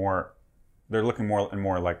looking more and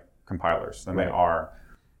more like compilers than they are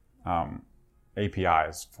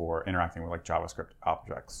APIs for interacting with like JavaScript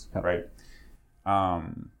objects, right?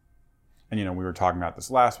 And we were talking about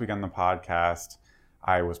this last week on the podcast.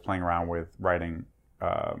 I was playing around with writing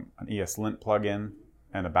an ESLint plugin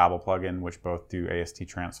and a Babel plugin, which both do AST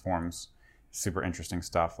transforms. Super interesting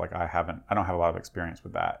stuff. Like I don't have a lot of experience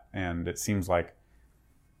with that, and it seems like,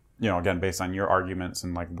 again, based on your arguments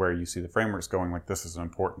and like where you see the frameworks going, like this is an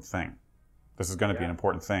important thing. This is going to be an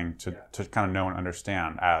important thing to kind of know and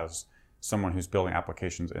understand as someone who's building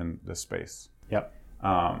applications in this space.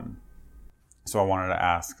 So I wanted to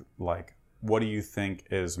ask, like, what do you think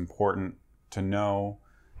is important to know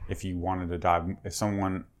if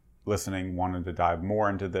someone listening wanted to dive more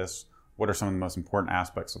into this? What are some of the most important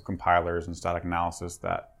aspects of compilers and static analysis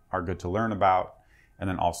that are good to learn about? And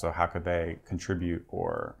then also, how could they contribute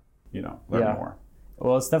or, learn more?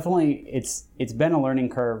 Well, it's definitely, it's been a learning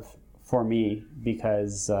curve for me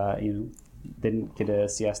because, didn't get a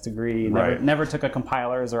CS degree, never took a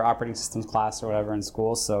compilers or operating systems class or whatever in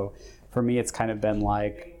school. So for me, it's kind of been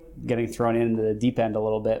like getting thrown into the deep end a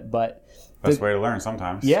little bit, but best way to learn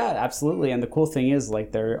sometimes. Yeah, absolutely. And the cool thing is,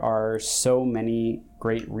 like, there are so many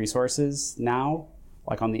great resources now.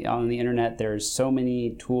 Like on the internet, there's so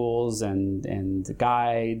many tools and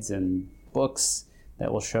guides and books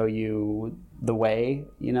that will show you the way,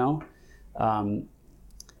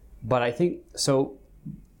 But I think so.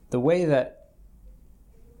 The way that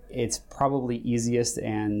it's probably easiest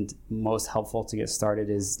and most helpful to get started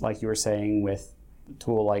is, like you were saying, with a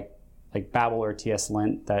tool like Babel or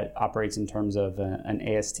TSLint that operates in terms of an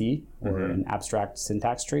AST or an abstract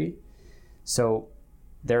syntax tree. So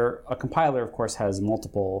a compiler, of course, has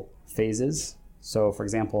multiple phases. So, for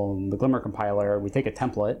example, in the Glimmer compiler, we take a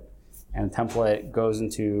template, and the template goes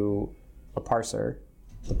into a parser.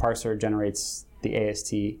 The parser generates the AST.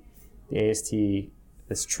 The AST,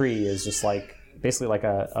 this tree, is just basically like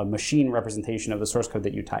a machine representation of the source code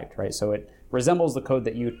that you typed, right? So it resembles the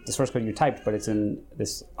source code you typed, but it's in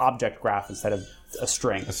this object graph instead of a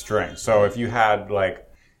string. A string. So if you had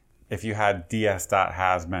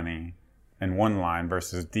ds.hasmany in one line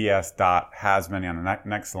versus ds.hasmany on the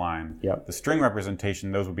next line, the string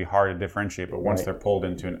representation, those would be hard to differentiate, but once they're pulled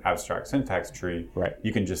into an abstract syntax tree,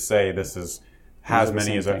 you can just say this is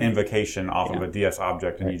hasmany is an invocation off of a ds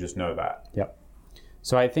object, and you just know that.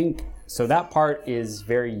 So I think that part is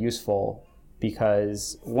very useful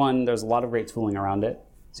because, one, there's a lot of great tooling around it.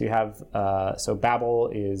 So you have Babel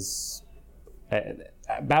is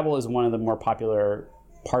one of the more popular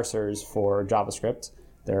parsers for JavaScript.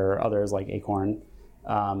 There are others like Acorn,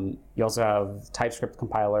 You also have TypeScript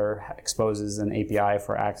compiler exposes an API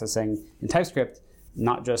for accessing in TypeScript,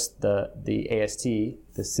 not just the AST,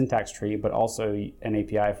 the syntax tree, but also an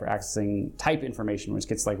API for accessing type information, which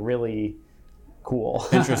gets like really cool.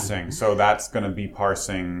 Interesting. So that's going to be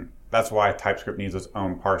parsing. That's why TypeScript needs its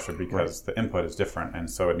own parser, because the input is different, and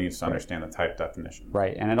so it needs to understand the type definition.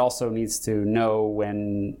 Right, and it also needs to know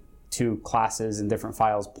when two classes in different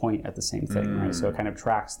files point at the same thing, right? So it kind of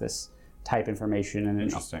tracks this type information, and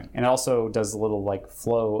Interesting. And it also does a little like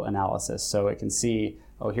flow analysis, so it can see,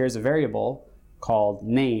 oh, here's a variable called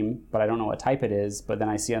name, but I don't know what type it is. But then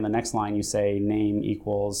I see on the next line you say name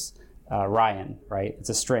equals Ryan, right? It's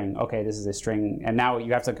a string. Okay, this is a string, and now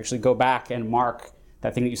you have to actually go back and mark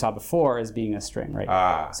that thing that you saw before as being a string,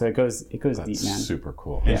 right? So it goes deep, man. Super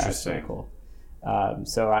cool. Yeah, interesting. It's really cool.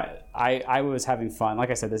 So I was having fun. Like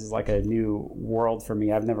I said, this is like a new world for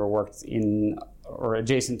me. I've never worked in or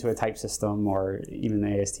adjacent to a type system or even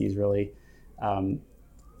the ASTs really.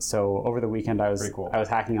 So over the weekend, I was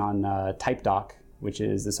hacking on TypeDoc, which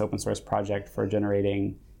is this open source project for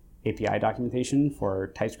generating API documentation for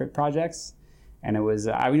TypeScript projects. And it was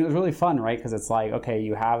really fun, right? Because it's like, okay,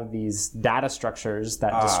 you have these data structures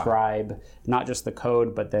that describe not just the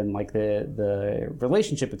code, but then like the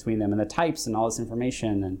relationship between them and the types and all this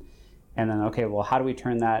information. And then, okay, well, how do we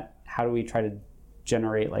try to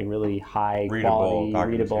generate like really high quality,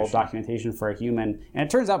 readable documentation for a human? And it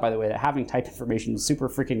turns out, by the way, that having type information is super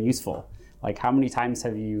freaking useful. Like, how many times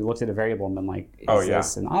have you looked at a variable and been like, is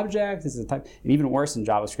this an object? Is it a type? And even worse in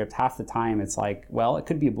JavaScript, half the time it's like, well, it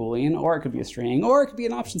could be a Boolean, or it could be a string, or it could be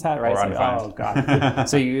an options hat, right? Or it's like, oh, God.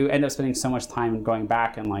 So you end up spending so much time going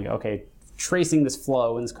back and like, okay, tracing this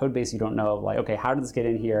flow in this code base you don't know, like, okay, how did this get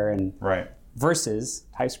in here? And versus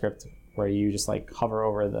TypeScript, where you just like hover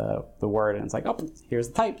over the word and it's like, oh, here's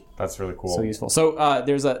the type. That's really cool. So useful. So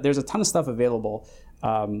there's a ton of stuff available.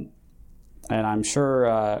 And I'm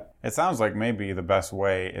sure... it sounds like maybe the best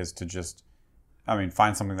way is to just,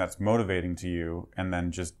 find something that's motivating to you and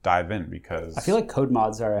then just dive in, because... I feel like code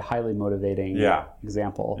mods are a highly motivating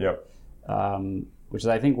example. Yep. Which is,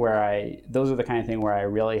 I think, those are the kind of thing where I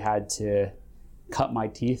really had to cut my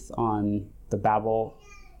teeth on the Babel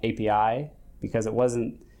API, because it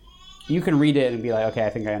wasn't... You can read it and be like, okay, I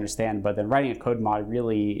think I understand, but then writing a code mod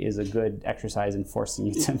really is a good exercise in forcing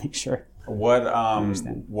you to make sure. What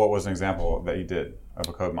was an example that you did of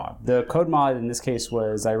a code mod? The code mod in this case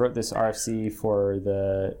was, I wrote this RFC for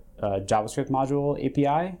the JavaScript module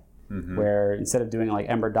API, where instead of doing like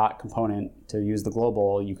ember.component to use the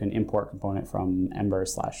global, you can import component from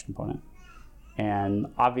ember/component. And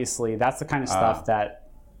obviously that's the kind of stuff that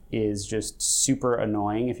is just super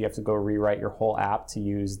annoying if you have to go rewrite your whole app to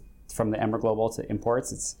use from the Ember global to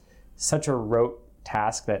imports. It's such a rote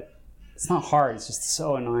task that it's not hard, it's just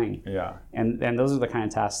so annoying. Yeah. And those are the kind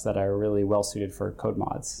of tasks that are really well suited for code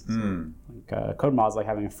mods. Like, code mods like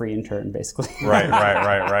having a free intern, basically.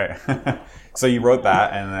 Right. So you wrote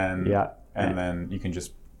that, and then then you can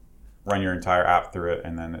just run your entire app through it,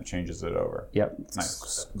 and then it changes it over. Yep.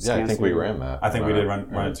 Nice. Yeah, I think we ran that. I think we did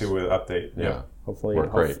run it too with update. Yeah. Hopefully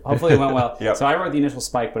it went well. Yep. So I wrote the initial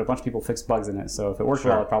spike, but a bunch of people fixed bugs in it. So if it worked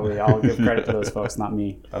well, I'll give credit to those folks, not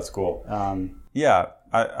me. That's cool.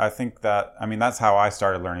 I think that, that's how I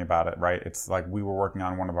started learning about it, right? It's like we were working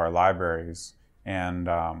on one of our libraries, and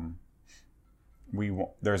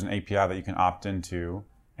there's an API that you can opt into,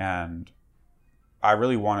 and I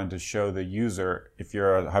really wanted to show the user, if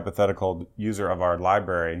you're a hypothetical user of our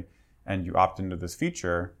library and you opt into this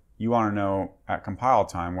feature, you want to know at compile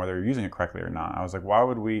time whether you're using it correctly or not. I was like, why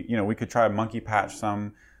would we could try to monkey patch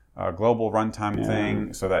some global runtime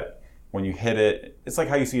thing so that when you hit it, it's like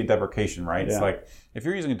how you see a deprecation, right? Yeah. It's like if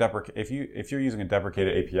you're using if you're using a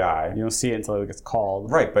deprecated API, you don't see it until it gets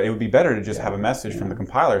called. Right, but it would be better to just have a message from the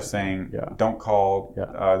compiler saying, don't call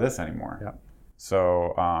this anymore. Yeah.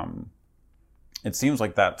 So it seems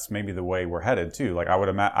like that's maybe the way we're headed too. Like I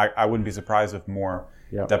wouldn't be surprised if more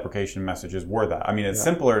deprecation messages were that. It's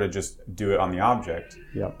simpler to just do it on the object,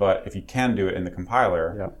 but if you can do it in the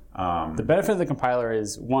compiler. The benefit of the compiler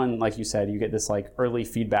is, one, like you said, you get this like early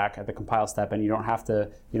feedback at the compile step, and you don't have to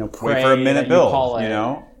pray wait for a minute build, call it,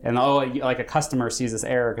 and like a customer sees this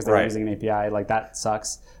error because they're using an API, like that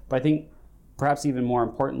sucks. But I think perhaps even more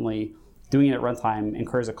importantly, doing it at runtime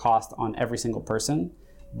incurs a cost on every single person.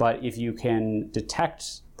 But if you can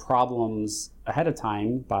detect problems ahead of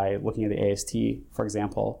time by looking at the AST, for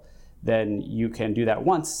example, then you can do that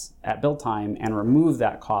once at build time and remove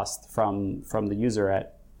that cost from the user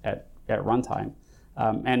at runtime.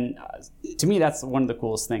 And to me, that's one of the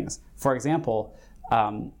coolest things. For example,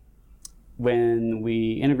 when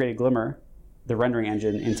we integrated Glimmer the rendering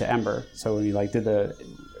engine into Ember. So when we like did the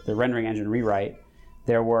rendering engine rewrite,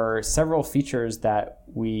 there were several features that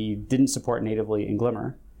we didn't support natively in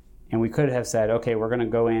Glimmer. And we could have said, okay, we're going to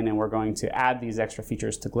go in and we're going to add these extra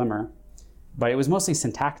features to Glimmer. But it was mostly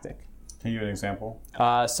syntactic. Can you give an example?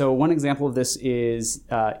 So one example of this is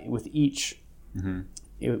with each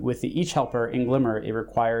with the each helper in Glimmer, it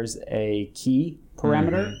requires a key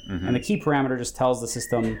parameter. And the key parameter just tells the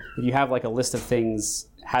system if you have like a list of things,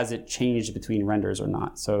 has it changed between renders or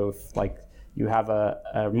not. So if like you have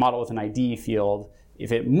a model with an ID field,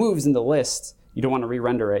 if it moves in the list, you don't want to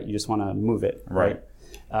re-render it, you just want to move it. Right.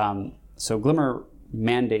 So Glimmer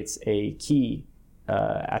mandates a key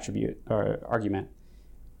attribute or argument,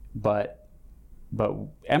 but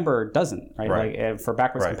Ember doesn't, right? Like for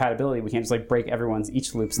backwards compatibility, we can't just like break everyone's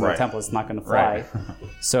each loops in the template. It's not going to fly.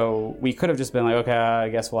 So we could have just been like, okay, I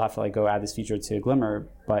guess we'll have to like go add this feature to Glimmer,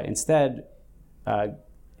 but instead,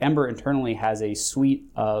 Ember internally has a suite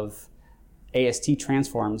of AST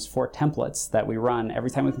transforms for templates that we run every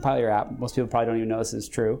time we compile your app. Most people probably don't even know this is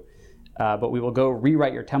true, but we will go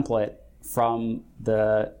rewrite your template from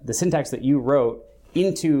the syntax that you wrote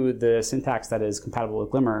into the syntax that is compatible with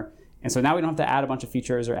Glimmer. And so now we don't have to add a bunch of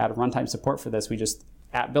features or add runtime support for this. We just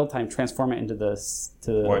at build time transform it into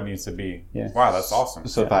what it needs to be. Yeah. Wow, that's awesome.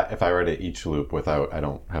 So if I write an each loop without, I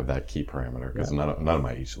don't have that key parameter because none of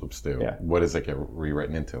my each loops do. Yeah. What does it get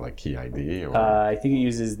rewritten into? Like key ID or? I think it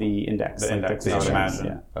uses the index. The index, I would imagine.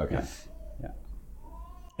 Yeah. Okay. Yeah.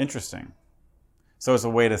 Interesting. So it's a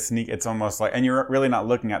way to sneak. It's almost like, and you're really not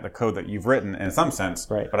looking at the code that you've written in some sense.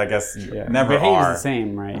 Right. But I guess you never it behaves are. the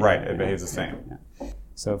same, right? Right. It behaves the same. Yeah.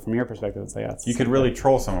 So from your perspective, it's like you could really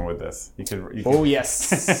troll someone with this. You could. Oh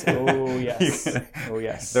yes. Oh yes. Oh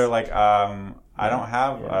yes. They're like, I don't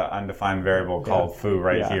have an undefined variable called foo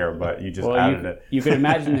here, but you just added it. You could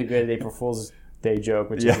imagine the good April Fool's Day joke,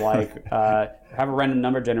 which is like have a random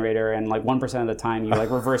number generator, and like 1% of the time you like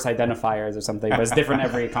reverse identifiers or something, but it's different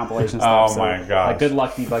every compilation step. Oh so, my gosh! Like, good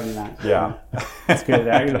luck debugging that. Yeah, it's good.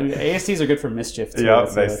 ASTs are good for mischief too. Yeah,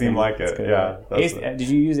 they seem like it. Yeah. Did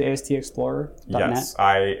you use AST Explorer? Yes,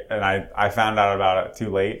 I found out about it too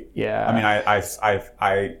late. Yeah. I mean,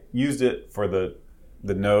 I used it for the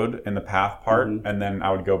node and the path part, and then I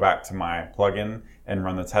would go back to my plugin and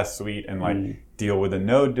run the test suite and like deal with the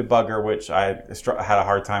node debugger, which I had a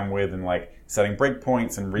hard time with, and like setting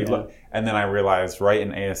breakpoints and reload. And then I realized right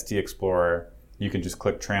in AST Explorer, you can just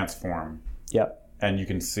click transform. Yep. And you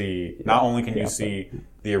can see, not only can you see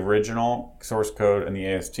the original source code and the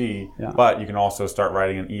AST, but you can also start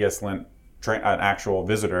writing an ESLint, an actual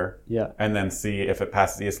visitor, and then see if it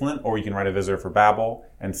passes ESLint, or you can write a visitor for Babel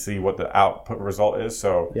and see what the output result is.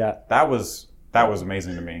 So that was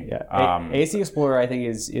amazing to me. Yeah, AST Explorer I think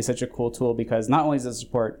is such a cool tool because not only does it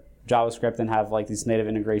support JavaScript and have like this native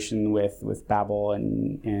integration with Babel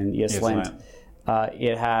and ESLint,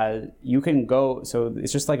 it has you can go so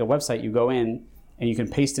it's just like a website. You go in and you can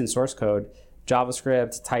paste in source code,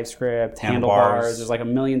 JavaScript, TypeScript, handlebars. There's like a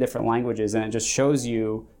million different languages, and it just shows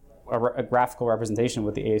you a graphical representation of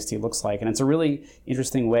what the AST looks like. And it's a really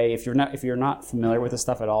interesting way if you're not familiar with this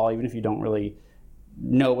stuff at all, even if you don't really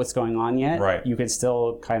know what's going on yet, you could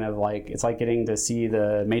still kind of like, it's like getting to see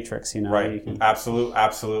the Matrix, you know? Right.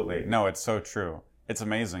 Absolutely. No, it's so true. It's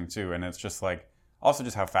amazing too. And it's just like, also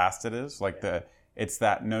just how fast it is. Like it's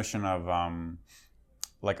that notion of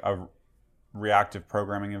like a reactive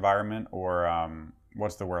programming environment, or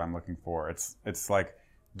what's the word I'm looking for? It's like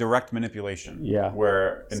direct manipulation. Yeah.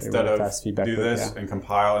 Where instead of do this and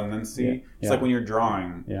compile and then see, it's like when you're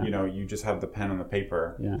drawing, you know, you just have the pen and the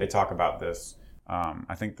paper. They talk about this.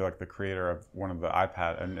 I think the creator of one of the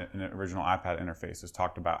iPad and an original iPad interfaces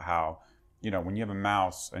talked about how, you know, when you have a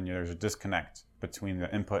mouse and there's a disconnect between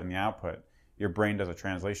the input and the output, your brain does a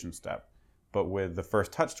translation step. But with the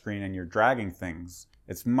first touchscreen and you're dragging things,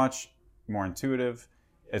 it's much more intuitive.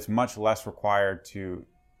 It's much less required to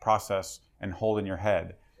process and hold in your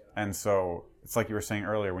head. And so it's like you were saying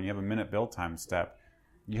earlier, when you have a minute build time step,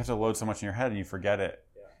 you have to load so much in your head and you forget it.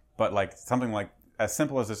 But like something like as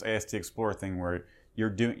simple as this AST Explorer thing where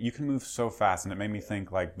you can move so fast, and it made me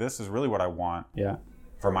think like this is really what I want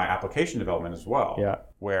for my application development as well.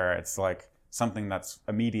 Where it's like something that's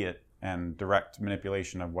immediate and direct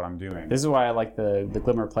manipulation of what I'm doing. This is why I like the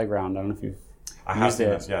Glimmer Playground. I don't know if you've used it.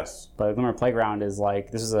 This, yes. But Glimmer Playground is like,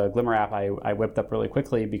 this is a Glimmer app I whipped up really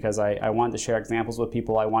quickly because I wanted to share examples with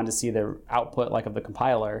people. I wanted to see the output like of the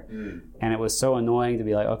compiler. And it was so annoying to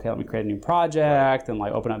be like, okay, let me create a new project and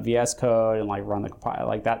like open up VS Code and like run the compiler.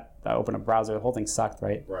 Like that open up browser, the whole thing sucked,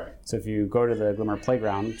 right? So if you go to the Glimmer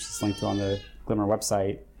Playground, which is linked to on the Glimmer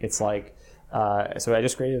website, it's like, so I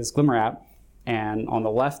just created this Glimmer app. And on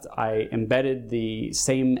the left, I embedded the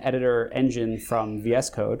same editor engine from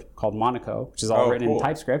VS Code called Monaco, which is all written in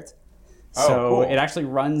TypeScript. So it actually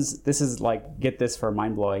runs, this is like, get this for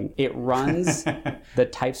mind-blowing. It runs the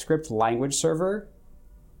TypeScript language server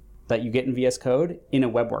that you get in VS Code in a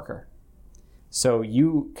web worker. So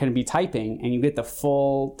you can be typing and you get the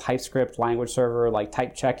full TypeScript language server, like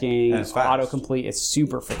type checking, autocomplete. It's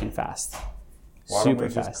super freaking fast. Why don't we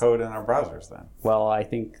just code in our browsers then? Well, I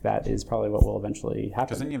think that is probably what will eventually happen.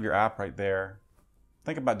 Because then you have your app right there.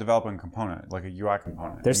 Think about developing a component, like a UI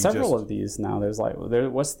component. There's several of these now. There's like,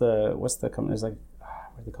 what's the company? There's like,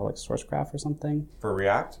 what do they call it, Sourcegraph or something? For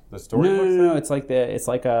React, the storybook. No. It's like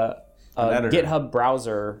a GitHub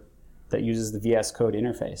browser that uses the VS Code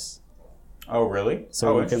interface. Oh, really?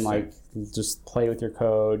 So you can like just play with your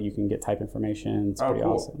code. You can get type information. It's pretty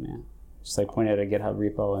awesome, yeah. Just like point at a GitHub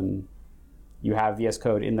repo and you have VS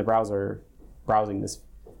Code in the browser browsing this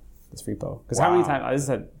repo. Because how many times,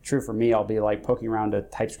 this is true for me, I'll be like poking around a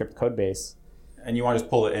TypeScript code base. And you want to just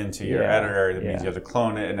pull it into your editor. That means you have to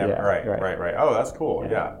clone it. And right. Oh, that's cool.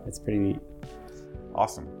 Yeah. It's pretty neat.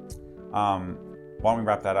 Awesome. Why don't we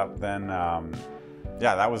wrap that up then?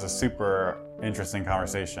 That was a super interesting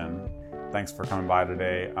conversation. Thanks for coming by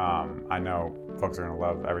today. I know folks are going to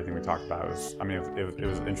love everything we talked about. It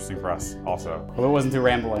was interesting for us also. Well, it wasn't too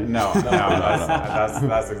rambling. No,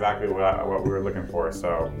 that's exactly what we were looking for.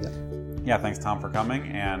 So, thanks, Tom, for coming.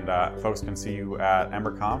 And folks can see you at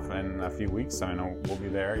EmberConf in a few weeks. I mean, we'll be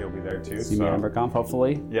there. You'll be there too. See me at EmberConf,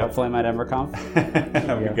 hopefully. Yep. Hopefully I'm at EmberConf.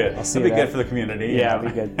 That'll be good. It'll be good for the community. Yeah, it'll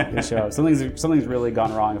be good. Good show. Something's really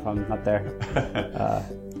gone wrong if I'm not there.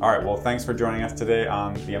 All right. Well, thanks for joining us today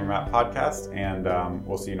on the EmberMap podcast, and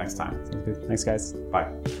we'll see you next time. Sounds good. Thanks, guys. Bye.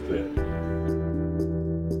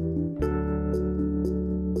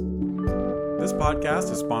 This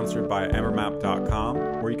podcast is sponsored by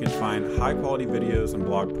EmberMap.com, where you can find high-quality videos and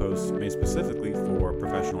blog posts made specifically for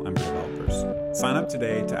professional Ember developers. Sign up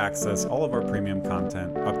today to access all of our premium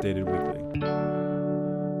content updated weekly.